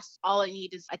blast. All I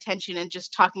need is attention and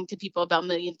just talking to people about a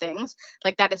million things.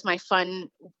 Like that is my fun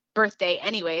birthday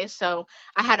anyway. So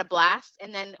I had a blast.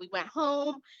 And then we went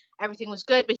home. Everything was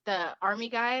good. But the army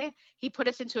guy, he put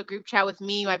us into a group chat with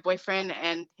me, my boyfriend,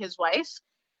 and his wife.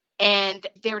 And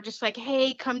they were just like,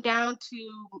 hey, come down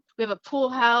we have a pool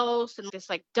house and this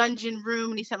like dungeon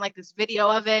room. And he sent like this video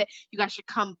of it. You guys should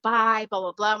come by, blah,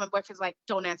 blah, blah. My boyfriend's like,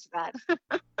 don't answer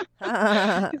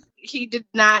that. He did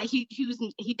not, he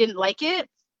didn't like it.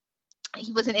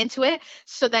 He wasn't into it.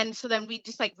 So then we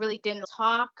just like really didn't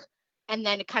talk. And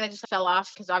then it kind of just fell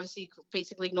off because obviously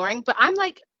basically ignoring. But I'm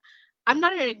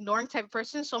not an ignoring type of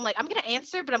person. So I'm like, I'm going to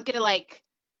answer, but I'm going to like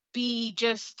be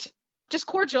just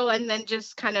cordial and then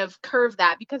just kind of curve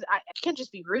that because I can't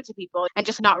just be rude to people and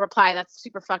just not reply. That's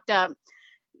super fucked up.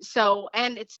 So,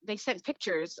 and they sent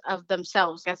pictures of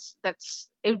themselves. It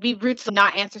would be rude to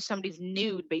not answer somebody's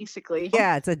nude, basically.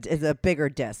 Yeah, it's a bigger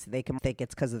diss. They can think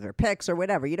it's because of their pics or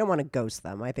whatever. You don't want to ghost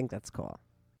them. I think that's cool.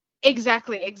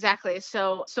 Exactly.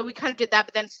 So we kind of did that,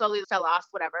 but then slowly fell off,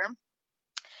 whatever.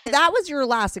 That was your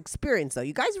last experience, though.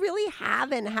 You guys really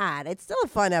haven't had. It's still a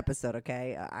fun episode,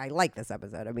 okay? I like this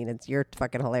episode. I mean, you're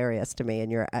fucking hilarious to me,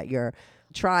 and you're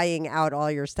trying out all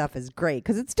your stuff is great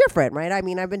because it's different, right? I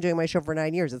mean, I've been doing my show for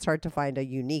 9 years. It's hard to find a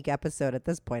unique episode at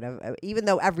this point. Even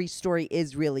though every story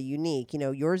is really unique, you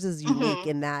know, yours is unique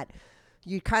in that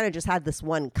you kind of just had this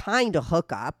one kind of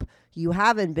hookup. You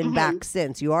haven't been back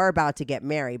since. You are about to get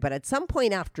married, but at some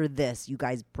point after this, you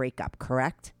guys break up,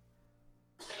 correct?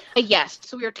 Yes.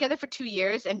 So we were together for 2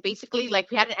 years and basically like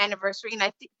we had an anniversary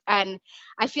and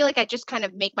I feel like I just kind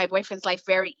of make my boyfriend's life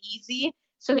very easy.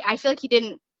 So I feel like he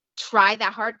didn't try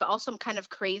that hard, but also I'm kind of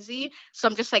crazy. So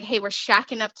I'm just like, hey, we're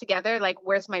shacking up together. Like,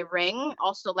 where's my ring?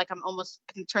 Also, like I'm almost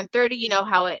going to turn 30. You know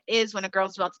how it is when a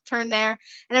girl's about to turn there.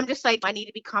 And I'm just like, I need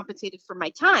to be compensated for my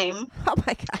time. Oh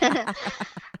my God.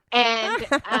 And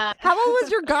how old was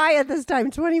your guy at this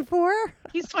time? 24?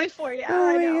 He's 24. Yeah, oh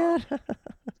I know. My God.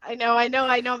 I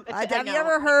know.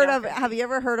 Have you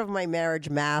ever heard of my marriage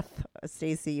math,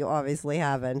 Stacy? You obviously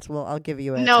haven't. Well, I'll give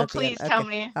you it. No, please tell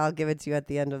me. I'll give it to you at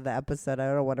the end of the episode.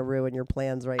 I don't want to ruin your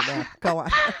plans right now. Go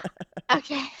on.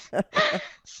 Okay.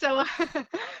 So I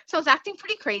was acting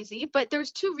pretty crazy, but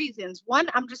there's two reasons. One,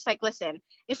 I'm just like, listen,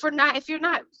 if you're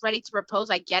not ready to propose,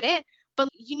 I get it. But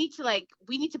we need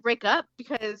to break up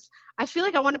because I feel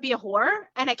like I want to be a whore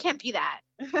and I can't be that.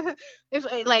 If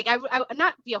like I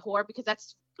not be a whore because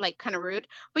that's like kind of rude.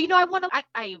 But you know,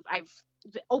 I've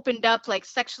opened up like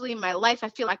sexually in my life. I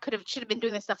feel I should have been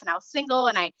doing this stuff when I was single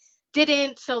and I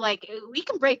didn't. So like we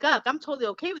can break up. I'm totally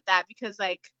okay with that because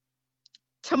like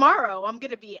tomorrow I'm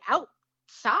gonna be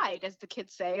outside, as the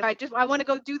kids say. I want to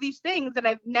go do these things that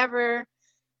I've never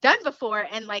done before,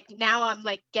 and like now I'm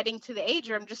like getting to the age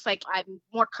where I'm just like I'm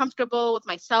more comfortable with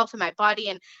myself and my body,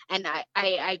 and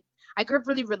I grew up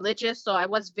really religious, so I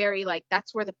was very like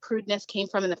that's where the prudeness came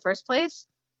from in the first place.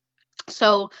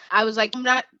 So I was like, I'm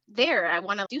not there. I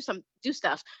want to do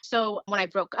stuff. So when I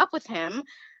broke up with him,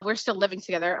 we're still living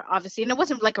together, obviously, and it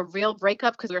wasn't like a real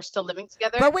breakup because we were still living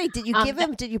together. But wait, did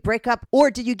you break up, or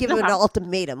did you give him an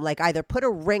ultimatum, like either put a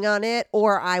ring on it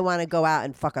or I want to go out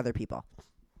and fuck other people?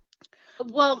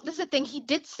 Well, this is the thing. He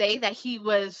did say that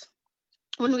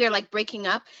when we were like breaking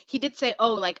up, he did say,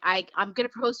 oh, like I'm going to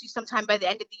propose to you sometime by the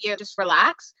end of the year, just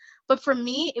relax. But for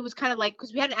me, it was kind of like,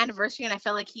 because we had an anniversary and I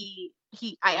felt like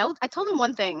I told him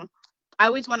one thing. I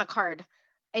always want a card.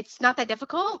 It's not that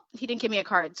difficult. He didn't give me a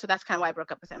card. So that's kind of why I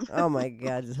broke up with him. Oh my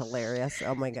God. It's hilarious.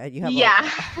 Oh my God. You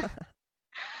have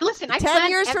Listen, I 10 planned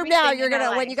years from now, everything you're in our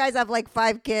going to, when life. you guys have like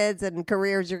 5 kids and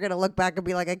careers, you're going to look back and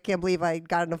be like, I can't believe I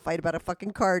got in a fight about a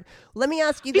fucking card. Let me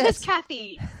ask you Because this.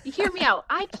 Kathy, you hear me out.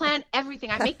 I plan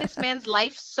everything. I make this man's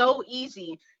life so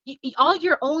easy. All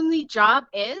your only job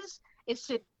is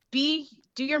to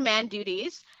do your man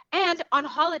duties. And on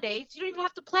holidays, you don't even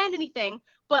have to plan anything.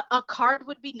 But a card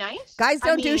would be nice. Guys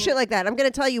don't do shit like that. I'm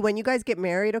going to tell you, when you guys get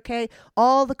married, okay,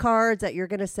 all the cards that you're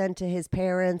going to send to his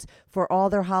parents for all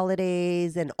their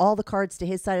holidays and all the cards to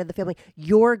his side of the family,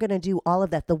 you're going to do all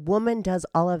of that. The woman does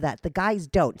all of that. The guys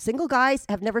don't. Single guys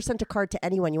have never sent a card to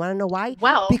anyone. You want to know why?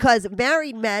 Well, because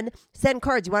married men send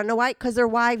cards. You want to know why? Because their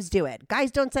wives do it.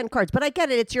 Guys don't send cards. But I get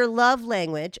it. It's your love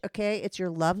language, okay? It's your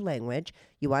love language.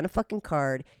 You want a fucking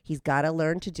card. He's got to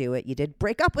learn to do it. You did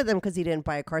break up with him because he didn't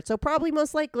buy a card. So probably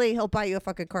most likely he'll buy you a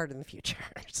fucking card in the future.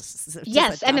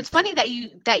 Yes, and it's funny that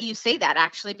you say that,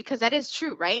 actually, because that is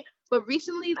true, right? But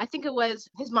recently, I think it was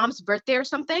his mom's birthday or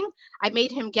something, I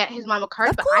made him get his mom a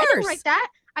card, but I didn't write that.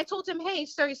 I told him, hey,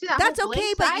 sir, you see that? That's whole okay,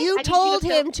 blank but side? you I told need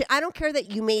you to him to. I don't care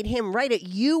that you made him write it.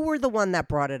 You were the one that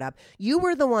brought it up. You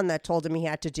were the one that told him he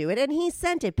had to do it, and he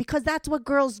sent it because that's what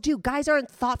girls do. Guys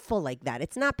aren't thoughtful like that.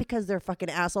 It's not because they're fucking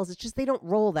assholes. It's just they don't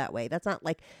roll that way. That's not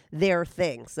like their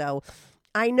thing. So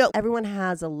I know everyone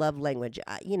has a love language.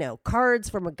 Cards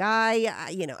from a guy,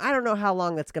 I don't know how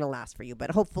long that's going to last for you,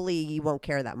 but hopefully you won't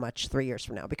care that much 3 years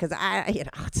from now because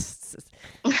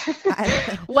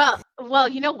Well,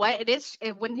 you know what?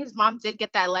 When his mom did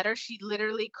get that letter, she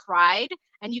literally cried,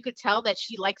 and you could tell that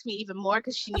she likes me even more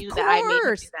because she knew that I made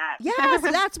her do that. Yes,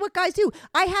 that's what guys do.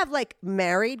 I have like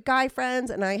married guy friends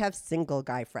and I have single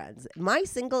guy friends. My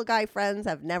single guy friends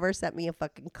have never sent me a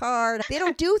fucking card. They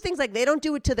don't do things like, they don't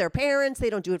do it to their parents.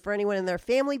 They don't do it for anyone in their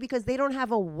family because they don't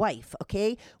have a wife,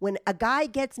 okay? When a guy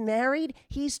gets married,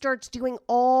 he starts doing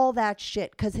all that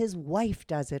shit because his wife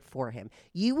does it for him.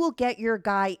 You will get your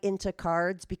guy into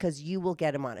cards because you will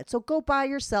get him on it. So go buy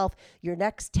yourself your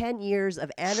next 10 years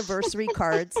of anniversary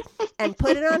cards and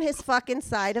put it on his fucking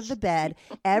side of the bed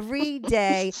every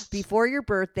day before your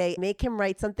birthday. Make him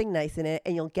write something nice in it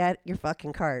and you'll get your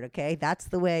fucking card, okay? That's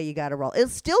the way you got to roll. It'll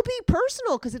still be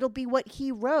personal because it'll be what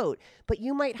he wrote, but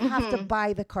you might have to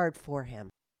buy the card for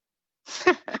him.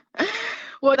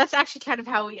 Well, that's actually kind of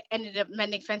how we ended up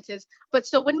mending fences. But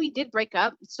so when we did break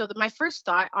up, my first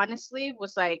thought, honestly,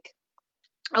 was like,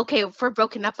 okay, if we're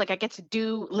broken up, like I get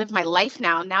to live my life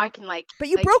now. Now I can But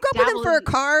you broke up with him for a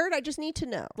card? I just need to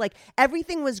know. Like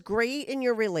everything was great in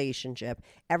your relationship.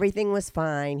 Everything was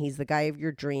fine. He's the guy of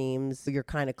your dreams. You're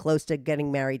kind of close to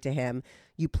getting married to him.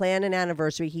 You plan an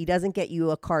anniversary. He doesn't get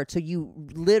you a card. So you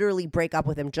literally break up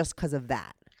with him just because of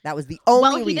that. That was the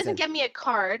only reason. Well, he doesn't get me a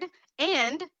card.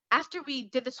 And after we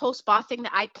did this whole spa thing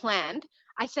that I planned,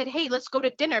 I said, hey, let's go to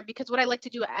dinner, because what I like to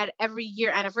do at every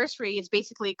year anniversary is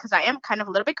basically, because I am kind of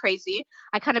a little bit crazy,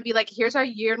 I kind of be like, here's our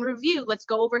year in review. Let's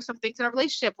go over some things in our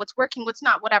relationship, what's working, what's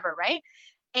not, whatever, right?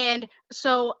 And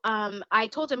so I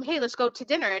told him, hey, let's go to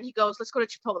dinner. And he goes, let's go to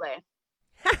Chipotle.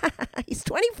 He's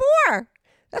 24.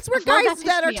 That's where guys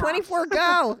that are 24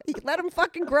 go. Let him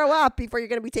fucking grow up before you're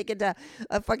going to be taken to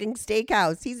a fucking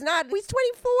steakhouse. He's 24.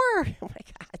 Oh my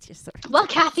God. Well,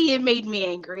 Kathy, it made me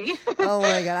angry. Oh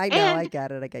my God. I know. I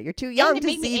get it. You're too young to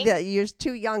see that. You're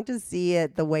too young to see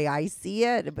it the way I see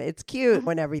it. But it's cute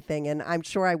and everything. And I'm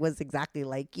sure I was exactly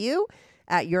like you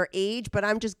at your age, but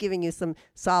I'm just giving you some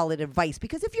solid advice,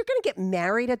 because if you're going to get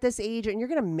married at this age and you're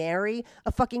going to marry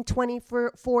a fucking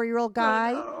 24-year-old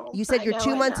guy, you said you're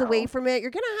 2 months away from it,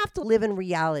 you're going to have to live in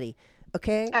reality.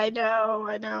 Okay. I know.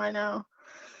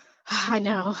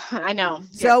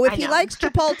 So if he likes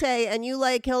Chipotle and you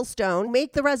like Hillstone,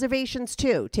 make the reservations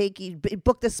too.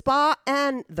 Book the spa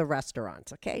and the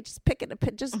restaurants. Okay. Just pick it up.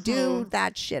 Just do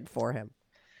that shit for him.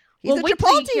 He's a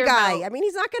Chipotle guy. I mean,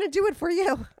 he's not going to do it for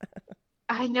you.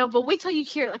 I know, but wait till you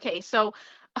hear. Okay, so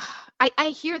I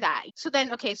hear that. So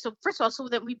then, okay, so first of all, so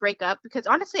then we break up, because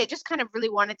honestly, I just kind of really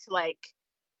wanted to like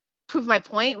prove my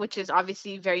point, which is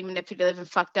obviously very manipulative and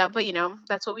fucked up, but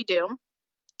that's what we do.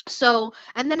 So,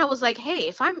 and then I was like,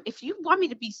 hey, if you want me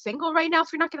to be single right now,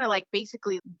 if you're not going to like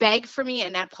basically beg for me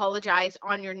and apologize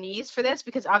on your knees for this,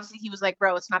 because obviously he was like,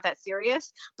 bro, it's not that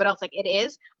serious. But I was like, it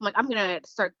is. I'm like, I'm going to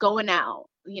start going out,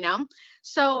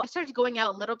 So I started going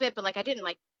out a little bit, but like, I didn't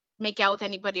like make out with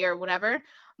anybody or whatever.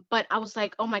 But I was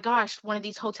like, oh my gosh, one of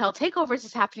these hotel takeovers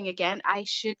is happening again. I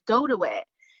should go to it.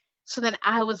 So then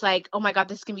I was like, oh my God,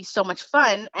 this is going to be so much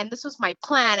fun. And this was my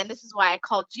plan. And this is why I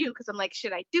called you, because I'm like,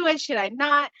 should I do it? Should I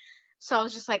not? So I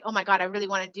was just like, oh my God, I really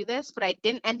want to do this. But I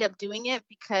didn't end up doing it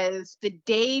because the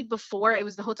day before, it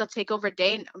was the hotel takeover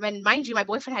day. And mind you, my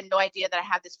boyfriend had no idea that I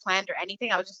had this planned or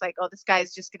anything. I was just like, oh, this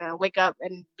guy's just going to wake up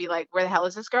and be like, where the hell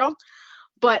is this girl?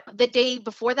 But the day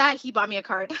before that, he bought me a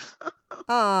card.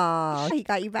 Oh, he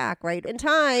got you back right in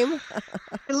time.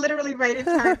 Literally right in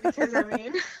time because, I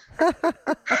mean,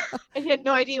 I had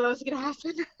no idea what was going to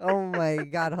happen. Oh my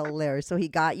God, hilarious. So he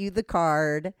got you the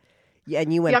card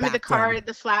and you He went got me back the to him. card,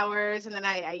 the flowers, and then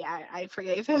I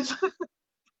forgave him.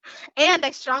 And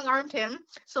I strong-armed him.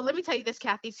 So let me tell you this,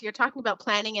 Kathy. So you're talking about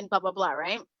planning and blah, blah, blah,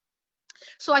 right?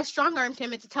 So I strong-armed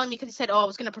him into telling me, because he said, oh, I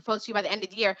was going to propose to you by the end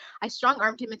of the year. I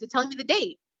strong-armed him into telling me the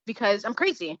date because I'm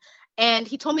crazy. And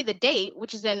he told me the date,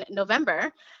 which is in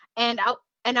November. And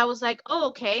I was like, oh,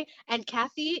 okay. And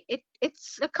Kathy,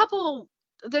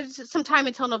 there's some time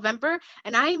until November,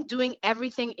 and I am doing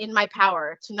everything in my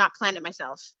power to not plan it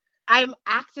myself. I'm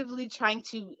actively trying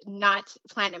to not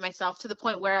plan it myself, to the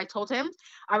point where I told him,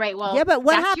 all right, well, yeah, but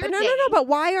what that's happened? your No, day. no, no. But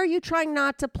why are you trying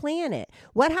not to plan it?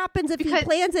 What happens if he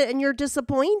plans it and you're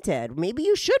disappointed? Maybe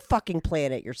you should fucking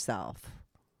plan it yourself.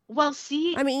 Well,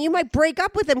 see, I mean, you might break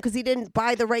up with him because he didn't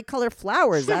buy the right color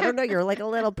flowers. I don't know. You're like a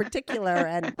little particular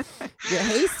and you're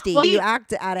hasty. Well, you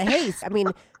act out of haste. I mean,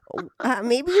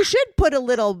 maybe you should put a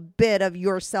little bit of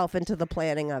yourself into the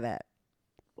planning of it.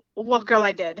 well, girl,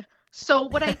 I did. So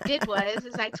what I did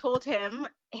is I told him,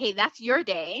 hey, that's your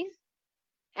day.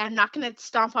 And I'm not going to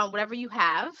stomp on whatever you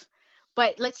have,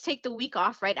 but let's take the week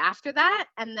off right after that.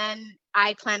 And then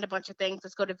I planned a bunch of things.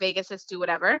 Let's go to Vegas. Let's do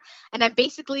whatever. And I'm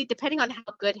basically, depending on how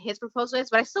good his proposal is,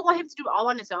 but I still want him to do it all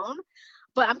on his own.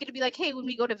 But I'm going to be like, hey, when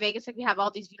we go to Vegas, like we have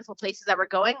all these beautiful places that we're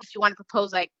going. If you want to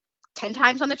propose like 10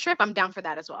 times on the trip, I'm down for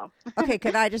that as well. Okay,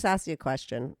 could I just ask you a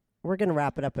question? We're going to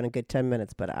wrap it up in a good 10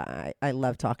 minutes, but I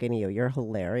love talking to you. You're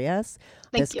hilarious.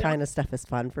 Thank you. Kind of stuff is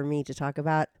fun for me to talk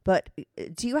about. But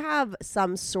do you have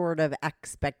some sort of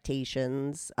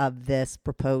expectations of this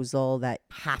proposal that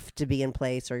have to be in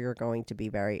place or you're going to be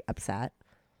very upset?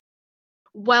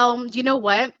 Well, you know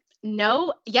what?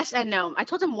 No, yes and no. I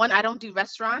told him, 1, I don't do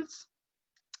restaurants.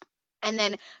 And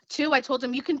then 2, I told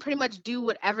him you can pretty much do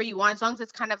whatever you want as long as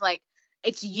it's kind of like,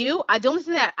 it's you. The only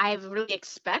thing that I really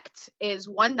expect is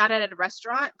 1, not at a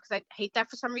restaurant because I hate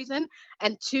that for some reason.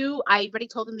 And 2, I already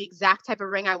told him the exact type of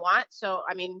ring I want. So,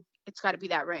 I mean, it's got to be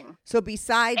that ring. So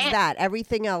besides that,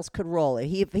 everything else could roll.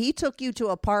 If he took you to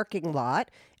a parking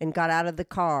lot and got out of the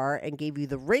car and gave you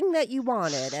the ring that you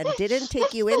wanted and didn't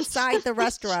take you inside the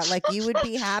restaurant, like you would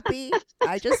be happy.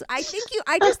 I just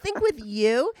think with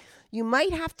you, you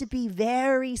might have to be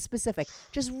very specific.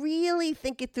 Just really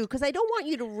think it through because I don't want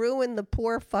you to ruin the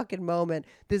poor fucking moment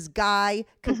this guy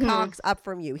concocts up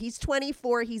from you. He's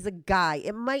 24. He's a guy.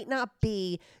 It might not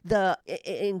be the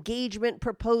engagement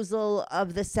proposal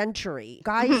of the century.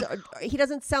 Guys, he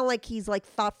doesn't sound like he's like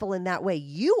thoughtful in that way.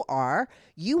 You are.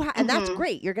 And that's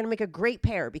great. You're going to make a great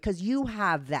pair because you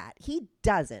have that. He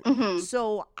doesn't.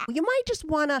 So you might just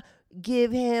want to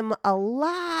give him a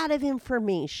lot of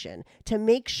information to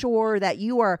make sure that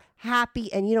you are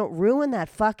happy and you don't ruin that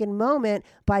fucking moment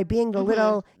by being the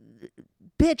little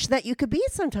bitch that you could be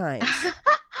sometimes.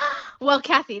 Well,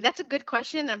 Kathy, that's a good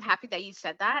question. I'm happy that you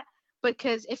said that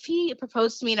because if he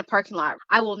proposed to me in a parking lot,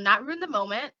 I will not ruin the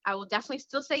moment. I will definitely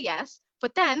still say yes.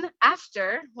 But then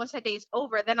after, once that day is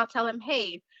over, then I'll tell him,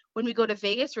 hey, when we go to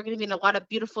Vegas, we're going to be in a lot of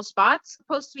beautiful spots.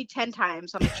 Supposed to be 10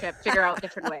 times on the trip. Figure out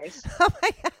different ways. Oh my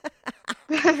God.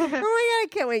 Oh my God, I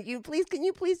can't wait. Can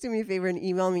you please do me a favor and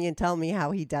email me and tell me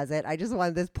how he does it? I just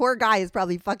want this poor guy is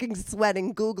probably fucking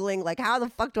sweating, Googling, like, how the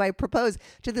fuck do I propose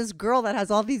to this girl that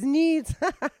has all these needs?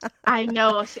 I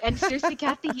know. And seriously,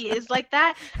 Kathy, he is like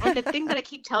that. And the thing that I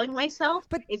keep telling myself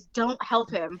is don't help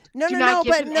him.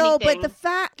 But the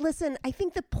fact, listen, I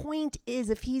think the point is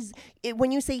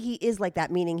when you say he is like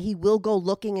that, meaning he will go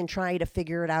looking and try to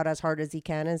figure it out as hard as he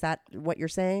can. Is that what you're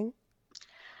saying?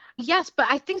 Yes, but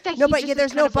I think that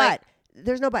there's no but.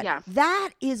 There's no but. Yeah.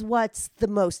 That is what's the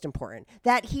most important.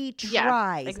 That he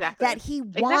tries. Exactly. That he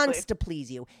wants to please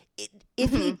you.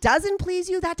 If he doesn't please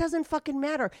you, that doesn't fucking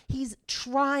matter. He's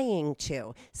trying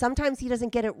to. Sometimes he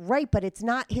doesn't get it right, but it's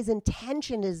not, his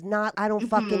intention is not, I don't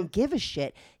fucking give a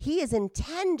shit. He is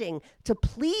intending to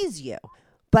please you.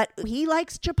 But he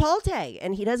likes Chipotle,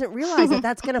 and he doesn't realize that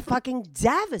that's going to fucking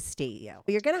devastate you.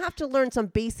 You're going to have to learn some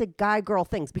basic guy-girl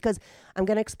things because I'm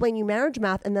going to explain you marriage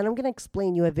math, and then I'm going to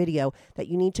explain you a video that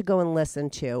you need to go and listen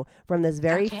to from this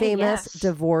very famous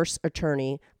divorce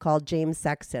attorney called James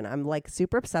Sexton. I'm like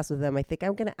super obsessed with him. I think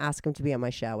I'm going to ask him to be on my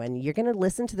show, and you're going to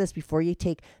listen to this before you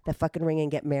take the fucking ring and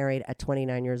get married at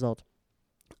 29 years old.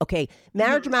 Okay,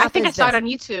 marriage math. I think I saw it on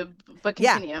YouTube, but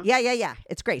continue. Yeah.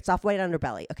 It's great. Soft white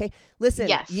underbelly. Okay, listen.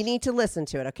 Yes. You need to listen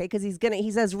to it. Okay, because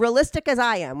he's as realistic as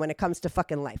I am when it comes to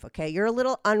fucking life. Okay, you're a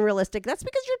little unrealistic. That's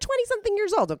because you're 20-something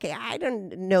years old. Okay, I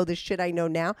don't know the shit I know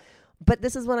now, but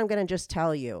this is what I'm gonna just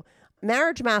tell you.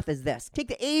 Marriage math is this. Take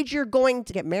the age you're going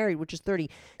to get married, which is 30,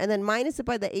 and then minus it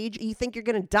by the age you think you're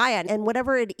going to die at. And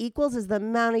whatever it equals is the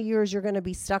amount of years you're going to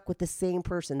be stuck with the same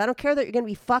person. I don't care that you're going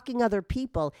to be fucking other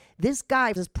people. This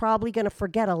guy is probably going to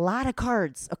forget a lot of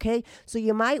cards, okay? So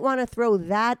you might want to throw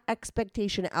that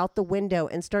expectation out the window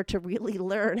and start to really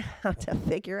learn how to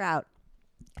figure out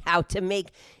how to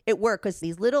make it work. Because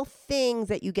these little things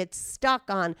that you get stuck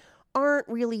on aren't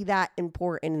really that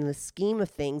important in the scheme of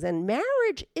things. And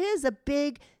marriage is a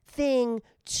big thing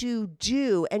to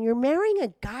do. And you're marrying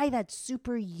a guy that's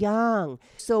super young.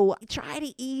 So try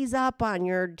to ease up on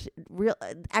your real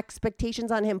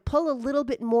expectations on him. Pull a little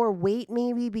bit more weight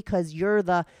maybe because you're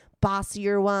the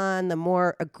bossier one, the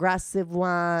more aggressive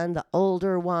one, the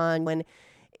older one. When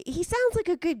he sounds like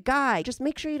a good guy, just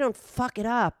make sure you don't fuck it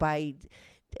up by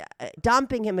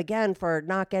dumping him again for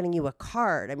not getting you a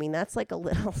card. I mean, that's like a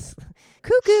little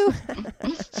cuckoo.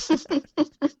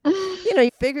 You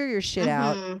figure your shit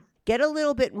out. Get a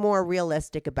little bit more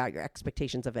realistic about your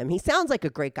expectations of him. He sounds like a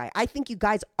great guy. I think you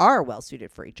guys are well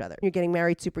suited for each other. You're getting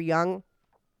married super young.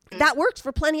 That works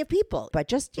for plenty of people, but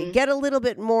just get a little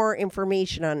bit more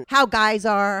information on how guys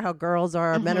are, how girls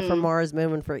are. Men are for Mars,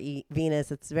 women for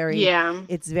Venus. It's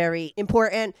very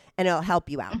important, and it'll help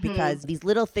you out because these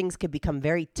little things could become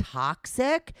very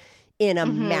toxic in a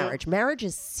marriage. Marriage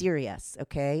is serious,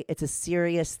 okay? It's a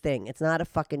serious thing. It's not a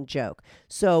fucking joke.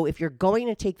 So if you're going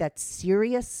to take that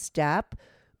serious step,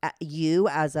 you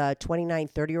as a 29,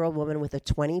 30-year-old woman with a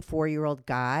 24-year-old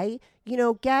guy,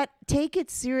 take it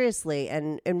seriously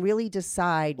and really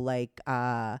decide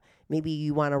maybe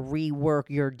you want to rework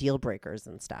your deal breakers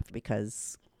and stuff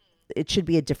because it should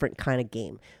be a different kind of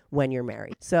game when you're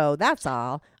married. So that's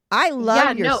all. I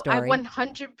love your story. I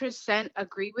 100%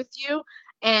 agree with you.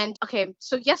 And okay,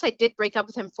 so yes, I did break up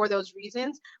with him for those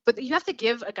reasons, but you have to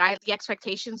give a guy the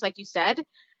expectations, like you said.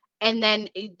 And then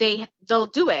they'll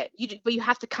do it. But you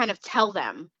have to kind of tell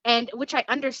them, and which I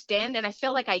understand. And I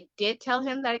feel like I did tell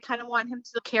him that I kind of want him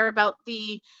to care about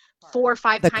the 4 or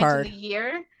 5 times card. in the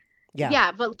year.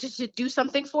 Yeah, but just to do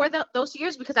something for those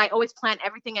years because I always plan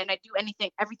everything and I do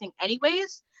everything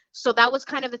anyways. So that was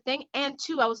kind of the thing. And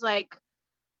two, I was like,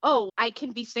 oh, I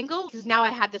can be single because now I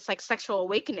had this like sexual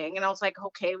awakening, and I was like,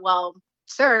 okay, well,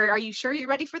 sir, are you sure you're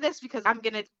ready for this? Because I'm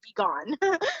gonna be gone.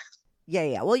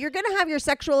 Yeah. Well, you're going to have your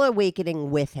sexual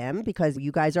awakening with him because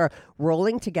you guys are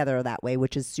rolling together that way,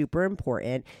 which is super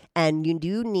important. And you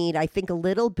do need, I think, a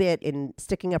little bit in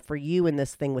sticking up for you in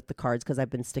this thing with the cards because I've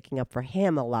been sticking up for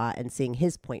him a lot and seeing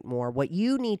his point more. What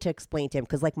you need to explain to him,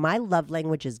 because like my love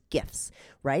language is gifts,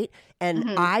 right?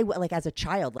 And I, like as a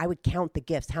child, I would count the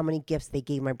gifts, how many gifts they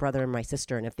gave my brother and my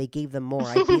sister. And if they gave them more,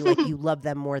 I'd be like, you love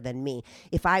them more than me.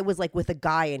 If I was like with a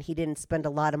guy and he didn't spend a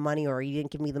lot of money or he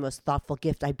didn't give me the most thoughtful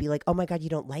gift, I'd be like, oh my God, you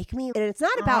don't like me? And it's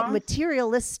not about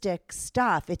materialistic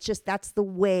stuff. It's just that's the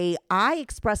way I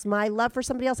express my love for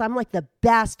somebody else. I'm like the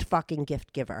best fucking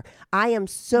gift giver. I am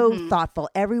so thoughtful.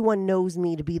 Everyone knows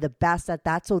me to be the best at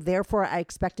that. So therefore I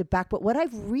expect it back. But what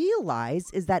I've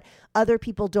realized is that other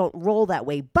people don't roll that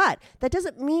way. But that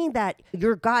doesn't mean that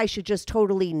your guy should just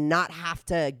totally not have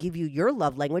to give you your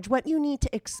love language. What you need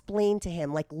to explain to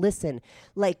him, like, listen,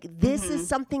 like this is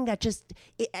something that just,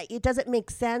 it doesn't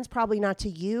make sense, probably not to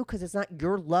you because it's not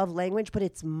your love language, but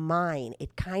it's mine.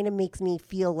 It kind of makes me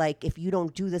feel like if you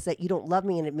don't do this, that you don't love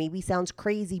me. And it maybe sounds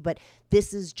crazy, but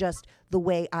this is just the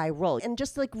way I roll. And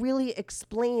just like really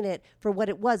explain it for what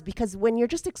it was. Because when you're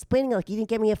just explaining like you didn't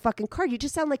get me a fucking card, you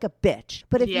just sound like a bitch.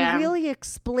 But if you really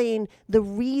explain the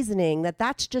reasoning that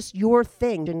that's just your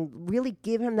thing and really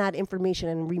give him that information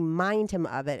and remind him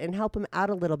of it and help him out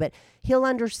a little bit, he'll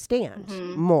understand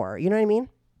more. You know what I mean?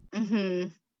 Mm-hmm.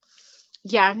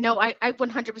 Yeah, no, I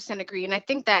 100% agree. And I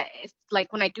think that it's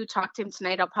like when I do talk to him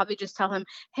tonight, I'll probably just tell him,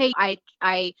 hey,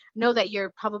 I know that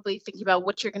you're probably thinking about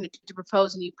what you're going to do to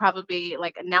propose, and you probably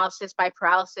like analysis by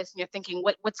paralysis, and you're thinking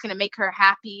what's going to make her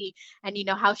happy, and you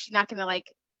know how she's not going to like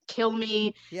kill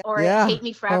me or hate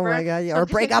me forever. Oh my God, so or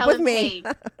break up with me.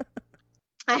 Hey,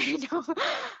 I know,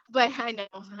 but I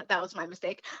know that was my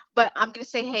mistake. But I'm going to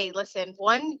say, hey, listen,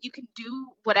 one, you can do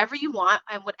whatever you want,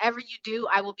 and whatever you do,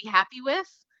 I will be happy with.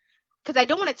 Because I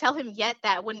don't want to tell him yet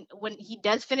that when he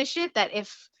does finish it, that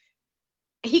if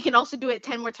he can also do it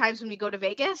 10 more times when we go to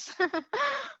Vegas,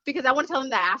 because I want to tell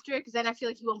him that after, because then I feel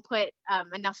like he won't put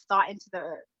enough thought into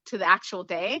the actual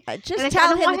day. Just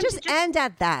tell him, just end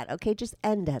at that. Okay, just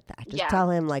end at that. Just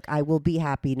tell him like I will be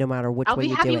happy no matter which way you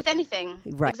do it. I'll be happy with anything.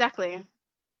 Right. Exactly.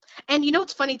 And you know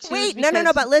what's funny too? Wait, no,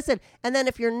 but listen. And then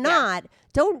if you're not,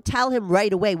 don't tell him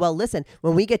right away, well, listen,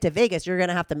 when we get to Vegas, you're going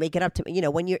to have to make it up to me. You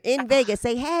know, when you're in Vegas,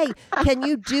 say, hey, can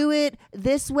you do it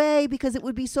this way? Because it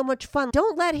would be so much fun.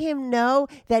 Don't let him know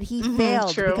that he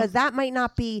failed. True. Because that might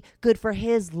not be good for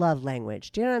his love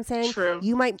language. Do you know what I'm saying? True.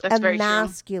 You might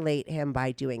emasculate him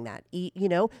by doing that. You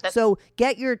know? So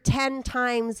get your 10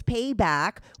 times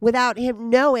payback without him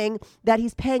knowing that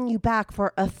he's paying you back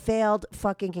for a failed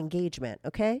fucking engagement.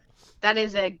 Okay? That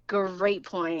is a great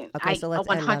point. Okay, so let's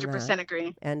 100%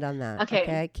 agree. End on that.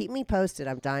 Okay. Keep me posted.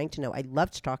 I'm dying to know. I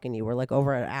loved talking to you. We're like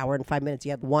over an hour and 5 minutes.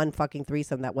 You had one fucking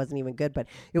threesome that wasn't even good, but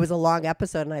it was a long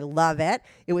episode and I love it.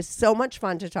 It was so much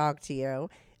fun to talk to you.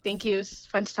 Thank you. It's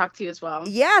fun to talk to you as well.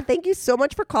 Yeah, thank you so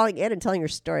much for calling in and telling your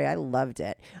story. I loved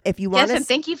it. If you want and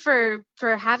thank you for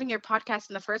having your podcast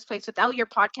in the first place. Without your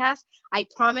podcast, I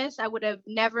promise I would have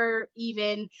never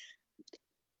even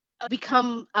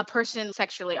become a person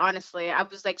sexually. Honestly, I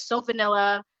was like so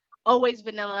vanilla, always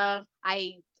vanilla.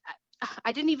 I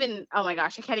didn't even, oh my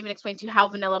gosh, I can't even explain to you how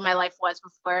vanilla my life was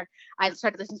before I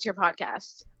started listening to your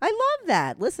podcast. I love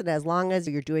that. Listen, as long as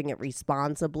you're doing it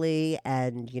responsibly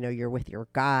and, you know, you're with your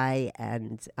guy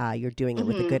and you're doing it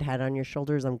with a good head on your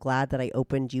shoulders, I'm glad that I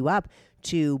opened you up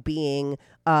to being,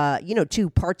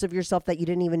 to parts of yourself that you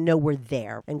didn't even know were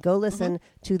there. And go listen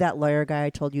to that lawyer guy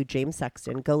I told you, James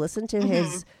Sexton. Go listen to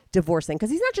his divorce thing, because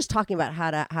he's not just talking about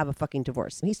how to have a fucking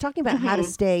divorce. He's talking about how to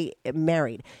stay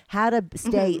married, how to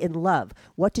stay in love,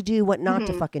 what to do, what not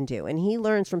to fucking do. And he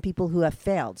learns from people who have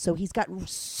failed. So he's got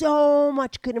so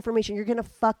much good information. You're going to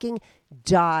fucking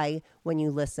die when you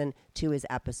listen to his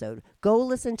episode. Go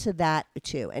listen to that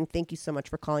too. And thank you so much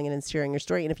for calling in and sharing your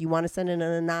story. And if you want to send in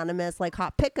an anonymous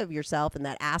hot pic of yourself and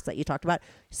that ass that you talked about,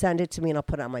 send it to me and I'll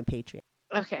put it on my Patreon.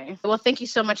 Okay. Well, thank you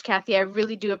so much, Kathy. I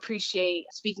really do appreciate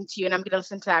speaking to you, and I'm going to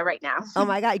listen to that right now. Oh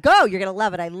my God. Go. You're going to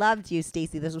love it. I loved you,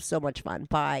 Stacy. This was so much fun.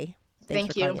 Bye.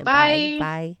 Thank you. Bye.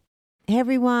 Bye. Hey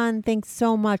everyone, thanks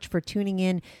so much for tuning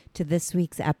in to this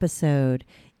week's episode.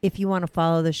 If you want to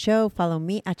follow the show, follow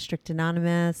me at Strict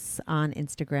Anonymous on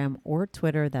Instagram or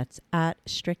Twitter. That's at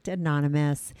Strict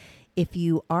Anonymous. If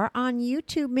you are on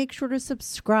YouTube, make sure to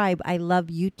subscribe. I love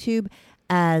YouTube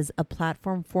as a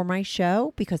platform for my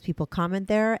show because people comment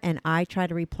there and I try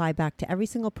to reply back to every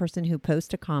single person who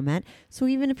posts a comment. So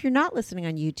even if you're not listening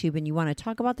on YouTube and you want to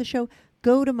talk about the show,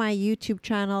 go to my YouTube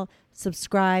channel,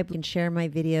 subscribe, and share my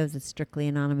videos at Strictly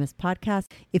Anonymous Podcast.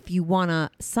 If you want to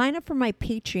sign up for my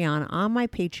Patreon, on my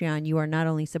Patreon, you are not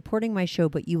only supporting my show,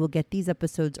 but you will get these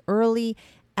episodes early,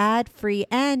 ad-free,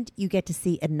 and you get to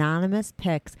see anonymous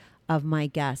pics of my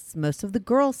guests. Most of the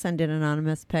girls send in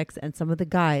anonymous pics and some of the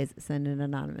guys send in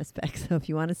anonymous pics. So if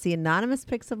you want to see anonymous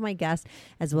pics of my guests,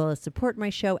 as well as support my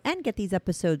show and get these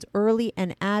episodes early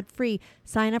and ad-free,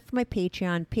 sign up for my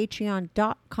Patreon,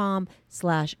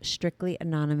 patreon.com/Strictly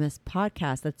Anonymous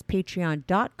Podcast. That's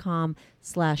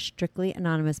patreon.com/Strictly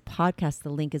Anonymous Podcast. The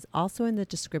link is also in the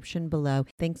description below.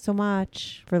 Thanks so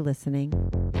much for listening.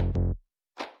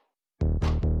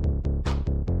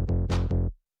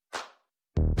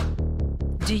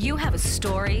 Do you have a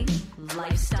story,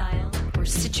 lifestyle, or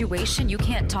situation you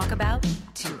can't talk about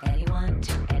to anyone?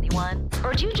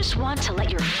 Or do you just want to let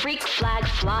your freak flag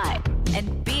fly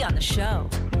and be on the show?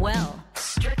 Well,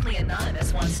 Strictly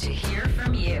Anonymous wants to hear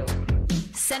from you.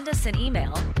 Send us an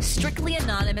email,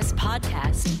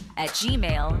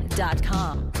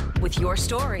 strictlyanonymouspodcast@gmail.com, with your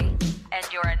story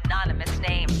and your anonymous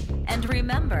name. And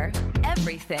remember,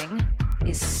 everything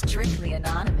is strictly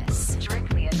anonymous.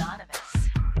 Strictly Anonymous.